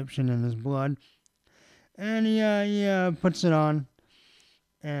 some Egyptian in his blood. And he puts it on.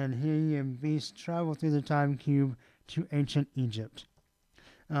 And he and Beast travel through the time cube to ancient Egypt.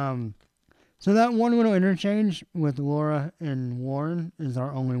 So that one little interchange with Laura and Warren is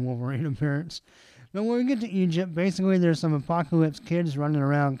our only Wolverine appearance. But when we get to Egypt, basically there's some apocalypse kids running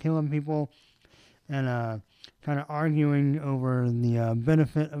around killing people and kind of arguing over the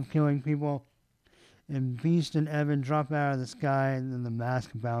benefit of killing people. And Beast and Evan drop out of the sky and then the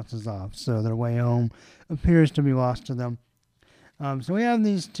mask bounces off. So their way home appears to be lost to them. So we have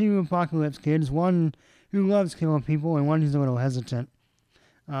these two apocalypse kids, one who loves killing people and one who's a little hesitant.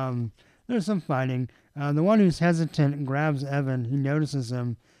 There's some fighting. The one who's hesitant grabs Evan. He notices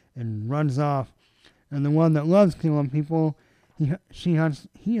him and runs off. And the one that loves killing people, he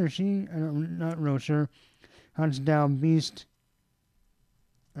or she, I'm not real sure, hunts down Beast.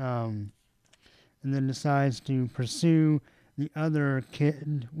 And then decides to pursue the other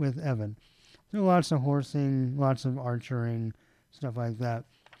kid with Evan. So lots of horsing, lots of archering, stuff like that.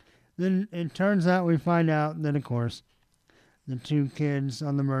 Then it turns out we find out that, of course, the two kids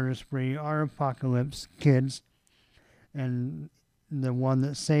on the murder spree are apocalypse kids. And the one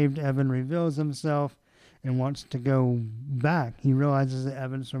that saved Evan reveals himself and wants to go back. He realizes that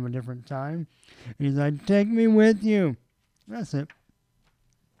Evan's from a different time. And he's like, take me with you. That's it.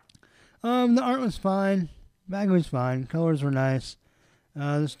 The art was fine. Bag was fine. Colors were nice.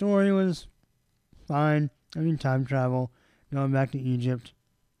 The story was fine. Time travel. Going back to Egypt.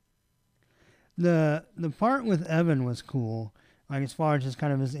 The part with Evan was cool. Like as far as just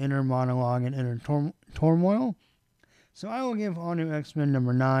kind of his inner monologue and inner turmoil. So I will give All New X-Men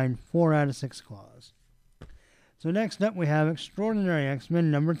number 9 4 out of 6 claws. So next up we have Extraordinary X-Men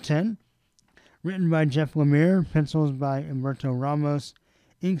number 10. Written by Jeff Lemire. Pencils by Humberto Ramos.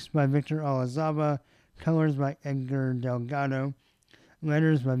 Inks by Victor Olazaba. Colors by Edgar Delgado.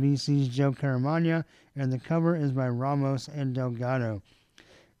 Letters by VC's Joe Caramagna. And the cover is by Ramos and Delgado.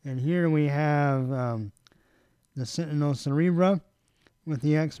 And here we have the Sentinel Cerebra with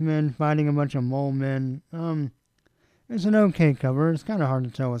the X-Men fighting a bunch of mole men. It's an okay cover. It's kind of hard to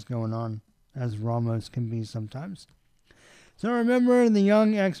tell what's going on, as Ramos can be sometimes. So remember, the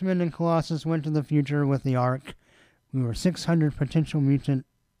young X-Men and Colossus went to the future with the Ark. We were 600 potential mutant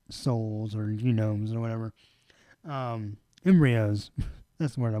souls or genomes or whatever. Embryos.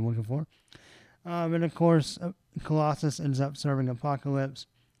 That's the word I'm looking for. And of course, Colossus ends up serving Apocalypse.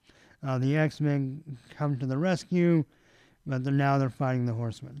 The X-Men come to the rescue, but now they're fighting the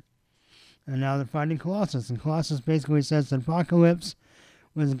Horsemen. And now they're fighting Colossus. And Colossus basically says that Apocalypse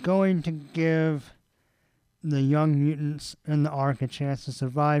was going to give the young mutants in the Ark a chance to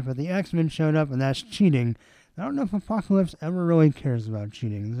survive, but the X-Men showed up, and that's cheating. I don't know if Apocalypse ever really cares about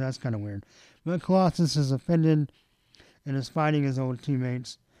cheating. That's kind of weird. But Colossus is offended and is fighting his old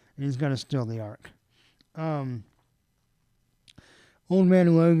teammates, and he's going to steal the Ark. Old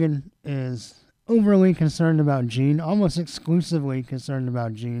Man Logan is overly concerned about Jean, almost exclusively concerned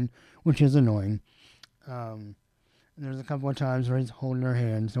about Jean, which is annoying. And there's a couple of times where he's holding her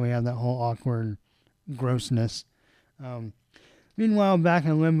hand, so we have that whole awkward grossness. Meanwhile, back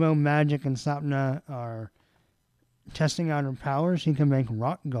in Limbo, Magic and Sapna are testing out her powers. She can make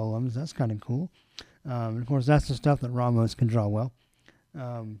rock golems. That's kind of cool. Of course, that's the stuff that Ramos can draw well.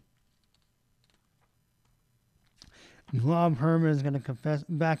 Glob Herman is going to confess,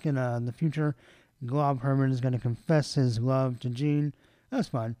 back in the future, Glob Herman is going to confess his love to Jean. That's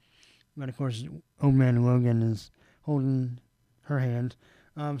fine. But of course, Old Man Logan is holding her hand.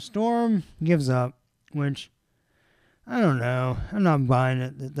 Storm gives up, which, I don't know. I'm not buying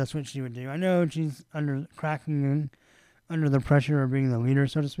it. That's what she would do. I know she's cracking under the pressure of being the leader,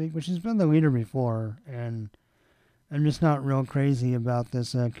 so to speak, but she's been the leader before, and I'm just not real crazy about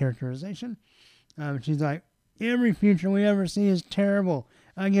this characterization. She's like, every future we ever see is terrible.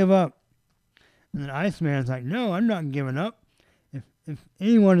 I give up. And then Iceman's like, no, I'm not giving up. If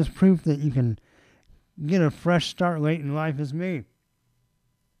anyone is proof that you can get a fresh start late in life, it's me.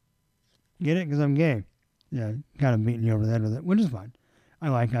 Get it? Because I'm gay. Yeah, kind of beating you over the head with it, which is fine. I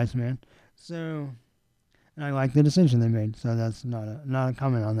like Iceman. So, and I like the decision they made. So that's not a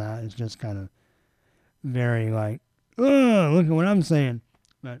comment on that. It's just kind of very like, oh, look at what I'm saying.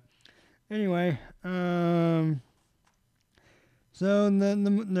 But anyway, so they're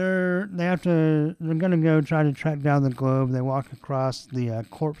gonna go try to track down the globe. They walk across the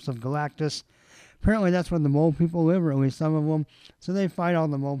corpse of Galactus. Apparently that's where the mole people live, or at least some of them. So they fight all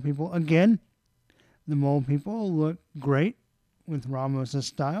the mole people again. The mole people look great with Ramos'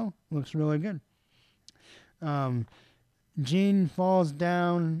 style. Looks really good. Jean falls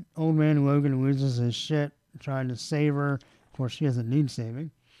down. Old Man Logan loses his shit trying to save her. Of course, she doesn't need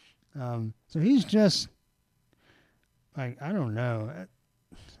saving. So he's just, like, I don't know.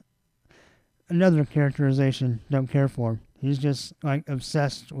 Another characterization, don't care for. He's just, like,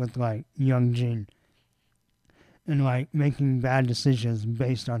 obsessed with, like, young Jean. And, like, making bad decisions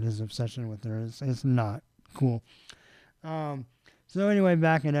based on his obsession with her. It's not cool. So anyway,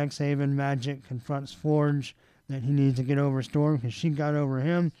 back in X-Haven, Magic confronts Forge that he needs to get over Storm because she got over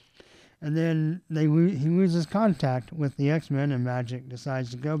him. And then he loses contact with the X-Men, and Magic decides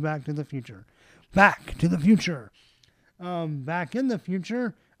to go back to the future. Back to the future. Back in the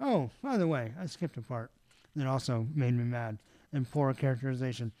future. Oh, by the way, I skipped a part that also made me mad and poor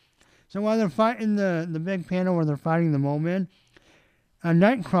characterization. So while they're fighting the big panel where they're fighting the Mole Men, a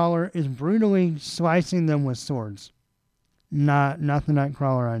Nightcrawler is brutally slicing them with swords. Not the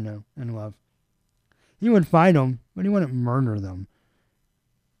Nightcrawler I know and love. He would fight them, but he wouldn't murder them.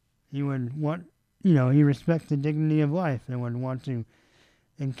 He would want, he respects the dignity of life and would want to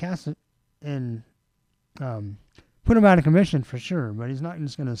put them out of commission for sure, but he's not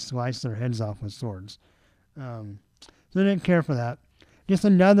just going to slice their heads off with swords. So I didn't care for that. Just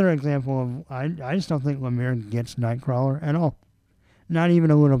another example of, I just don't think Lemire gets Nightcrawler at all. Not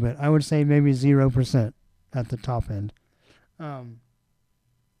even a little bit. I would say maybe 0% at the top end. I'm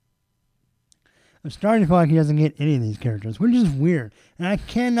starting to feel like he doesn't get any of these characters, which is weird. And I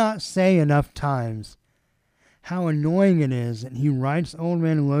cannot say enough times how annoying it is that he writes Old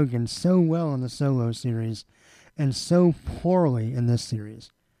Man Logan so well in the Solo series and so poorly in this series.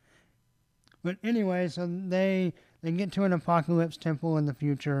 But anyway, so they get to an Apocalypse Temple in the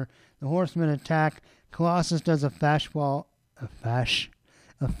future. The Horsemen attack. Colossus does a fastball.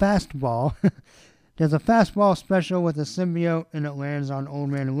 Does a fastball special with a symbiote, and it lands on Old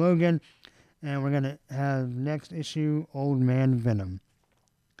Man Logan. And we're going to have next issue, Old Man Venom.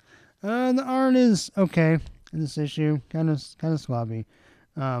 The art is okay in this issue. Kind of slobby.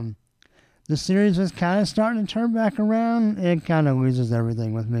 The series is kind of starting to turn back around. It kind of loses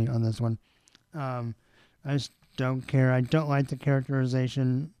everything with me on this one. I just don't care. I don't like the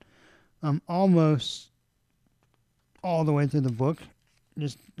characterization. Almost all the way through the book. I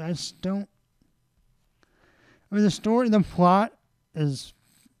just don't. I mean, the plot is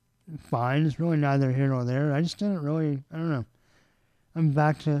fine. It's really neither here nor there. I just didn't really, I don't know. I'm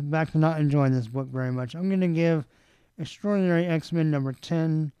back to not enjoying this book very much. I'm going to give Extraordinary X-Men number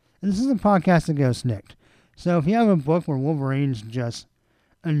 10. And this is a podcast that goes snicked. So if you have a book where Wolverine's just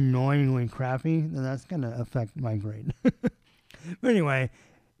annoyingly crappy, then that's going to affect my grade. But anyway,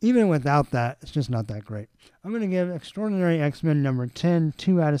 even without that, it's just not that great. I'm going to give Extraordinary X-Men number 10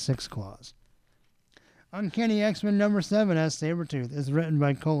 2 out of 6 claws. Uncanny X-Men number 7 as Sabretooth is written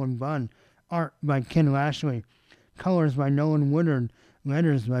by Colin Bunn. Art by Ken Lashley. Colors by Nolan Woodard.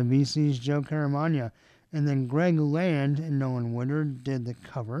 Letters by VC's Joe Caramagna. And then Greg Land and Nolan Woodard did the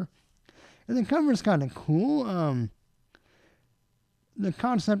cover. And the cover is kind of cool. The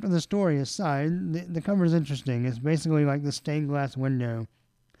concept of the story aside, the cover is interesting. It's basically like the stained glass window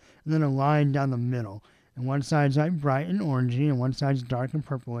and then a line down the middle. And one side's like bright and orangey, and one side's dark and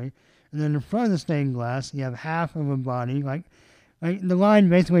purpley. And then in front of the stained glass, you have half of a body, like the line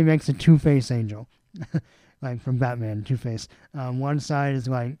basically makes a Two-Face angel, like from Batman, Two-Face. One side is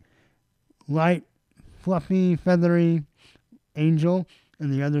like light, fluffy, feathery angel,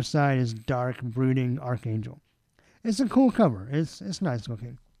 and the other side is dark, brooding archangel. It's a cool cover. It's nice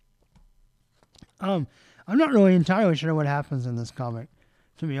looking. I'm not really entirely sure what happens in this comic,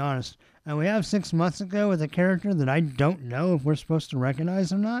 to be honest. And we have 6 months ago with a character that I don't know if we're supposed to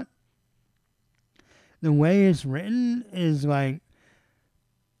recognize or not. The way it's written is like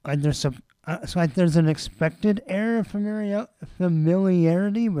there's an expected air of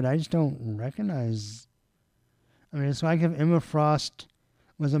familiarity, but I just don't recognize. I mean, it's like if Emma Frost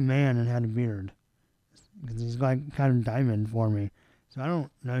was a man and had a beard, because he's like kind of diamond for me. So I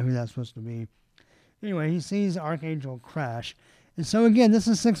don't know who that's supposed to be. Anyway, he sees Archangel crash. And so again, this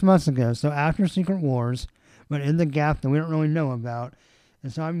is 6 months ago, so after Secret Wars, but in the gap that we don't really know about.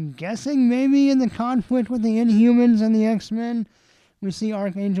 And so I'm guessing maybe in the conflict with the Inhumans and the X-Men, we see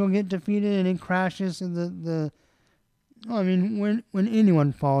Archangel get defeated and he crashes in when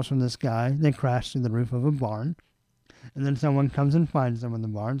anyone falls from the sky, they crash to the roof of a barn. And then someone comes and finds them in the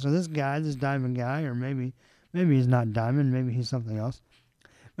barn. So this diamond guy, or maybe he's not diamond, maybe he's something else.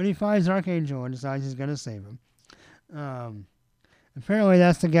 But he finds Archangel and decides he's going to save him. Apparently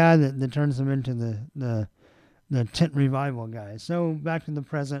that's the guy that turns him into the tent revival guy. So back to the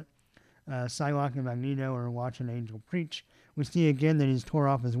present, Psylocke and Magneto are watching Angel preach. We see again that he's tore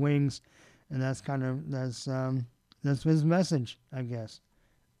off his wings, and that's his message, I guess.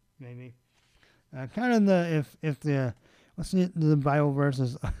 Maybe. The Bible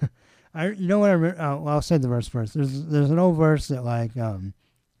verses. I'll say the verse first. There's an old verse that like, if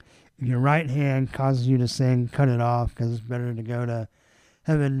your right hand causes you to sin, cut it off, because it's better to go to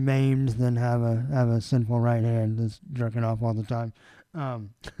heaven maimed than have a sinful right hand that's jerking off all the time.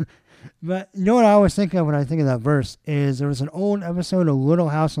 But you know what I always think of when I think of that verse is there was an old episode of Little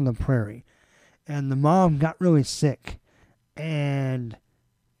House on the Prairie, and the mom got really sick, and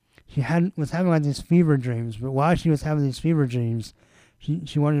she was having like these fever dreams. But while she was having these fever dreams,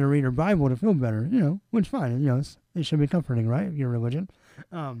 she wanted to read her Bible to feel better, which fine, it should be comforting, right? Your religion.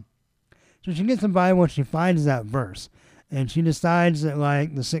 So she gets the Bible and she finds that verse. And she decides that,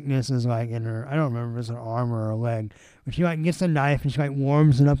 like, the sickness is, like, in her, I don't remember if it's an arm or a leg. But she, like, gets a knife and she, like,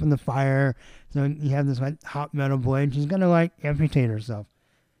 warms it up in the fire. So you have this, like, hot metal blade. She's going to, like, amputate herself.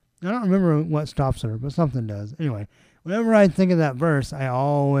 I don't remember what stops her, but something does. Anyway, whenever I think of that verse, I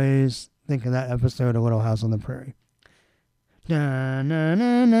always think of that episode of Little House on the Prairie. Da, na,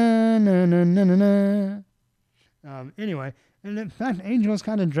 na, na, na, na, na, na, na. Anyway, and in fact, Angel is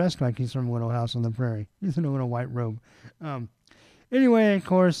kind of dressed like he's from Little House on the Prairie. He's in a little white robe. Anyway, of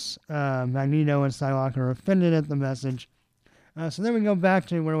course, Magneto and Psylocke are offended at the message. So then we go back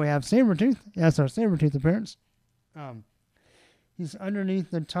to where we have Sabretooth. That's our Sabretooth appearance. He's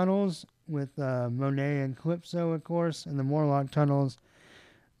underneath the tunnels with Monet and Calypso, of course, and the Morlock tunnels,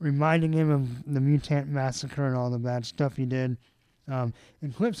 reminding him of the Mutant Massacre and all the bad stuff he did. And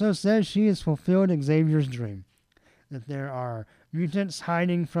Calypso says she has fulfilled Xavier's dream, that there are mutants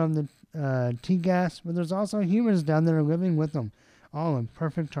hiding from the T-gas, but there's also humans down there living with them, all in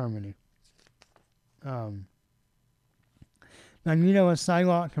perfect harmony. Magneto and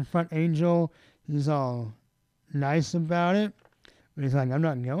Psylocke confront Angel. He's all nice about it, but he's like, I'm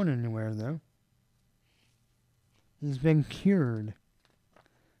not going anywhere, though. He's been cured.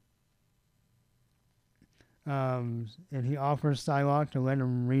 And he offers Psylocke to let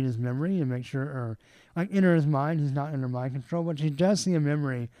him read his memory and make sure, or like enter his mind. He's not under mind control, but she does see a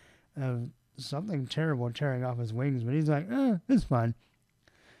memory of something terrible tearing off his wings, but he's like, it's fine.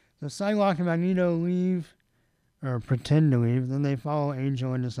 So Psylocke and Magneto leave, or pretend to leave. Then they follow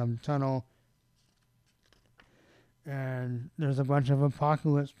Angel into some tunnel, and there's a bunch of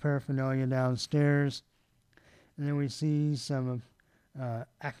Apocalypse paraphernalia downstairs. And then we see some Clan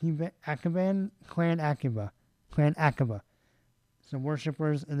Akiba, some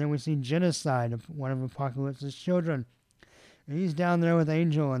worshippers, and then we see genocide of one of Apocalypse's children. And he's down there with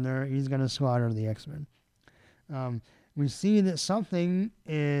Angel, and he's going to slaughter the X-Men. We see that something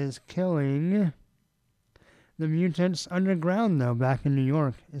is killing the mutants underground, though, back in New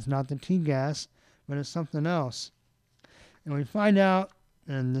York. It's not the T-gas, but it's something else. And we find out,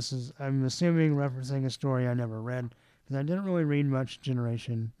 and this is, I'm assuming, referencing a story I never read, because I didn't really read much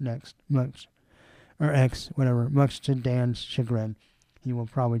Generation Next, much to Dan's chagrin. He will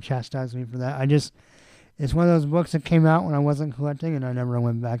probably chastise me for that. It's one of those books that came out when I wasn't collecting, and I never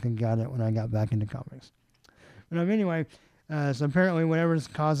went back and got it when I got back into comics. But anyway, So apparently whatever's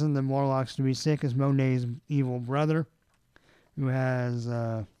causing the Morlocks to be sick is Monet's evil brother, who has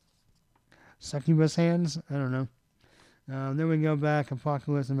succubus hands. I don't know. Then we go back.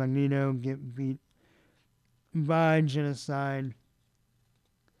 Apocalypse and Magneto get beat by Genocide.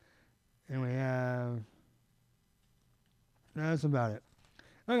 And we have... That's about it.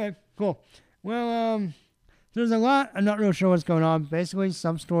 Okay, cool. Well, there's a lot. I'm not real sure what's going on. Basically,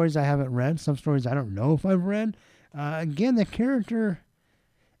 some stories I haven't read. Some stories I don't know if I've read. Again, the character...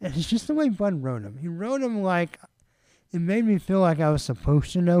 It's just the way Bud wrote him. He wrote him like... It made me feel like I was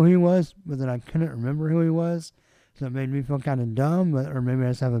supposed to know who he was, but then I couldn't remember who he was. So it made me feel kind of dumb, or maybe I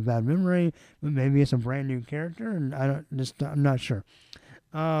just have a bad memory, but maybe it's a brand new character, and I'm not sure.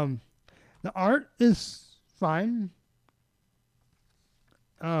 The art is fine.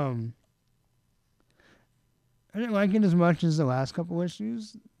 I didn't like it as much as the last couple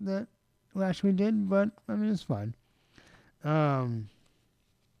issues that last week did, but I mean it's fine.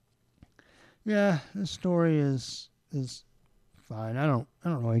 Yeah, the story is fine. I don't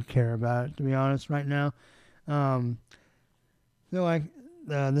really care about it, to be honest, right now. Feel like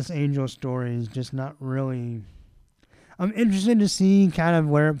this Angel story is just not really... I'm interested to see kind of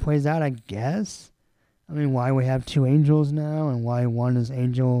where it plays out, I guess. I mean, why we have two angels now, and why one is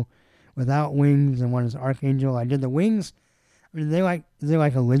angel without wings and one is archangel. I did the wings. I mean, is they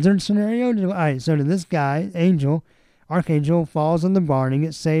like a lizard scenario? Alright, so to this guy, Angel, Archangel falls in the barn. He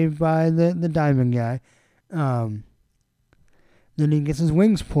gets saved by the diamond guy. Then he gets his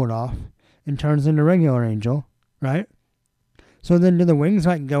wings pulled off and turns into regular Angel, right? So then do the wings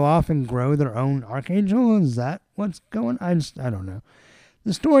like go off and grow their own Archangel? Is that what's going on? I don't know.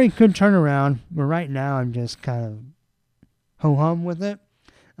 The story could turn around, but right now I'm just kind of ho-hum with it.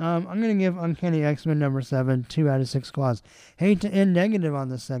 I'm going to give Uncanny X-Men number 7 2 out of 6 claws. Hate to end negative on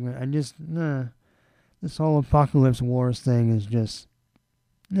this segment. I just, this whole Apocalypse Wars thing is just,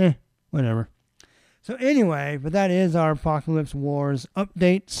 whatever. So anyway, but that is our Apocalypse Wars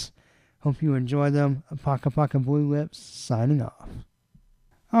updates. Hope you enjoy them. Paka Blue Lips signing off.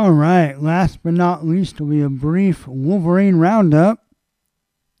 All right, last but not least will be a brief Wolverine roundup.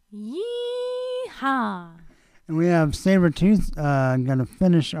 Yeehaw! And we have Sabretooth going to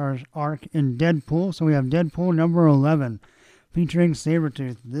finish our arc in Deadpool. So we have Deadpool number 11 featuring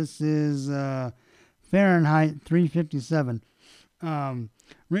Sabretooth. This is Fahrenheit 357.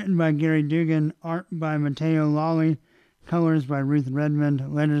 Written by Gary Dugan, art by Matteo Lolli, colors by Ruth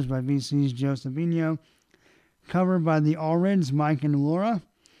Redmond, letters by VC's Joe Sabino, cover by the Allreds, Mike and Laura.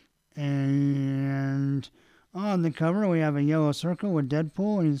 And on the cover we have a yellow circle with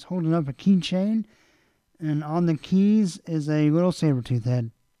Deadpool, and he's holding up a keychain. And on the keys is a little Sabretooth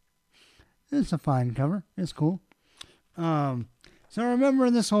head. It's a fine cover. It's cool. So remember,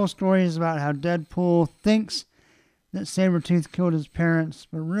 this whole story is about how Deadpool thinks that Sabretooth killed his parents,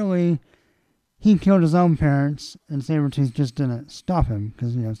 but really he killed his own parents, and Sabretooth just didn't stop him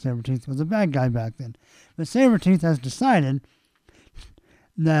because, Sabretooth was a bad guy back then. But Sabretooth has decided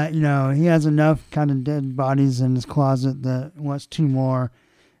that, he has enough kind of dead bodies in his closet that wants 2 more.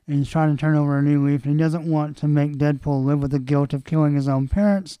 And he's trying to turn over a new leaf, and he doesn't want to make Deadpool live with the guilt of killing his own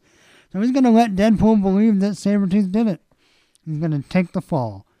parents. So he's going to let Deadpool believe that Sabretooth did it. He's going to take the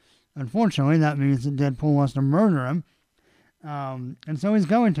fall. Unfortunately, that means that Deadpool wants to murder him. And so he's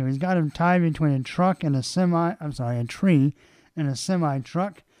going to. He's got him tied between a tree and a semi-truck.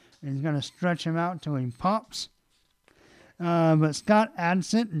 And he's going to stretch him out till he pops. But Scott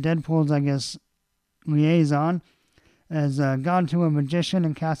Adsit, Deadpool's, I guess, liaison, has gone to a magician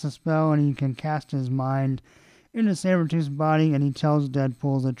and cast a spell, and he can cast his mind into Sabretooth's body, and he tells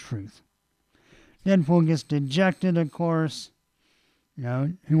Deadpool the truth. Deadpool gets dejected, of course.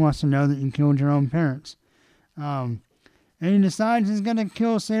 Who wants to know that you killed your own parents? And he decides he's going to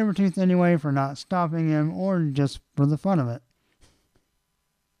kill Sabretooth anyway for not stopping him, or just for the fun of it.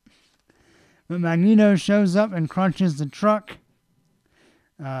 But Magneto shows up and crunches the truck.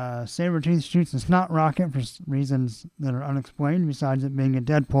 Sabretooth shoots a snot rocket for reasons that are unexplained, besides it being a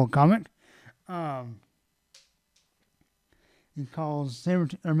Deadpool comic. Magneto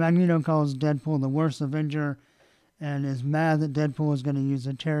calls Deadpool the worst Avenger, and is mad that Deadpool is going to use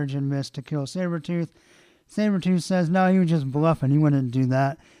a Terrigen Mist to kill Sabretooth. Sabretooth says no, he was just bluffing. He wouldn't do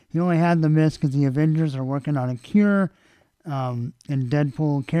that. He only had the mist because the Avengers are working on a cure, and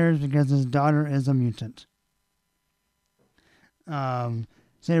Deadpool cares because his daughter is a mutant.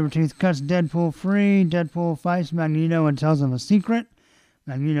 Sabretooth cuts Deadpool free. Deadpool fights Magneto and tells him a secret.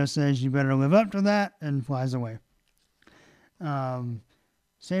 Magneto says, "You better live up to that," and flies away.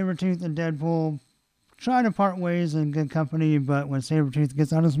 Sabretooth and Deadpool try to part ways in good company, but when Sabretooth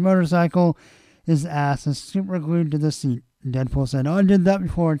gets on his motorcycle, his ass is super glued to the seat. Deadpool said, "Oh, I did that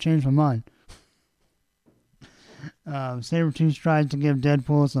before I changed my mind." Sabretooth tries to give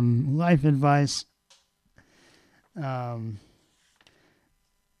Deadpool some life advice. And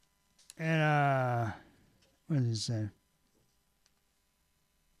what did he say?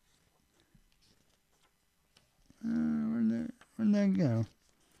 Where'd that go?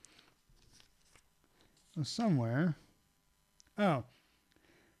 Well, somewhere. Oh.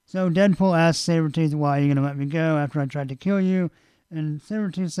 So Deadpool asks Sabretooth, "Why are you going to let me go after I tried to kill you?" And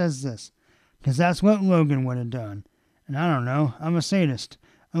Sabretooth says this, "Because that's what Logan would have done. And I don't know, I'm a sadist.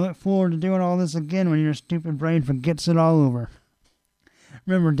 I look forward to doing all this again when your stupid brain forgets it all over."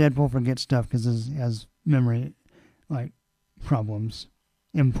 Remember, Deadpool forgets stuff because he has memory, problems,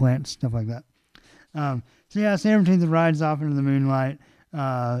 implants, stuff like that. So yeah, Sabretooth rides off into the moonlight.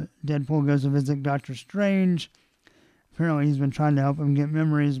 Deadpool goes to visit Doctor Strange. Apparently he's been trying to help him get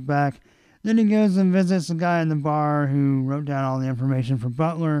memories back. Then he goes and visits the guy in the bar who wrote down all the information for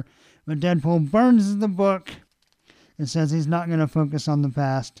Butler. But Deadpool burns the book and says he's not going to focus on the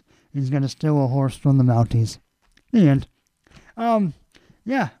past. He's going to steal a horse from the Mounties. The end.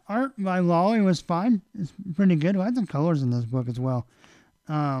 Yeah, art by Lolly was fine. It's pretty good. I like the colors in this book as well.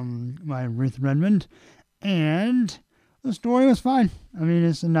 By Ruth Redmond. And the story was fine. I mean,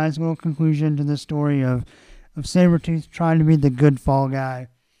 it's a nice little conclusion to the story of Sabretooth trying to be the good fall guy.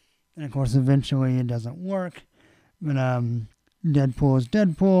 And of course, eventually it doesn't work. But Deadpool is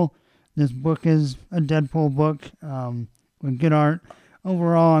Deadpool. This book is a Deadpool book with good art.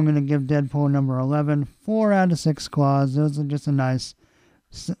 Overall, I'm going to give Deadpool number 11 4 out of 6 claws. It was just a nice,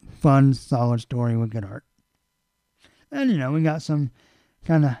 fun, solid story with good art. And, we got some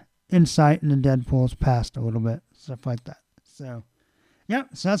kind of insight into Deadpool's past a little bit. Stuff like that. So, yeah.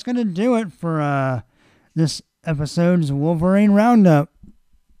 So that's going to do it for this episode's Wolverine Roundup.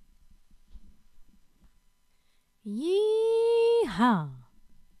 Yeehaw!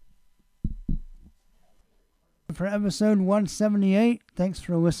 For episode 178, thanks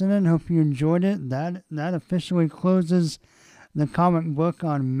for listening. Hope you enjoyed it. That officially closes the comic book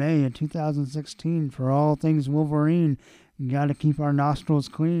on May of 2016 for all things Wolverine. Got to keep our nostrils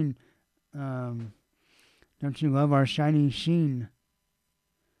clean. Don't you love our shiny sheen?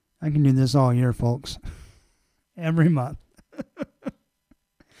 I can do this all year, folks. Every month.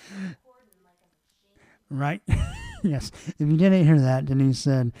 Right? Yes. If you didn't hear that, Denise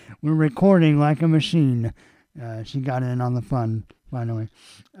said, "We're recording like a machine." She got in on the fun, finally.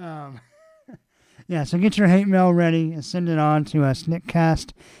 Yeah, so get your hate mail ready and send it on to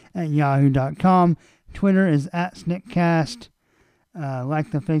snickcast@yahoo.com. Twitter is @snickcast.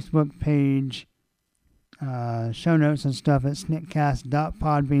 Like the Facebook page. Show notes and stuff at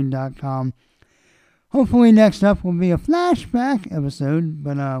snickcast.podbean.com. Hopefully next up will be a flashback episode,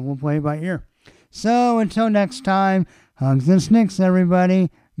 but we'll play it by ear. So until next time, hugs and snicks, everybody.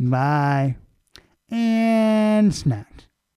 Bye. And snacked.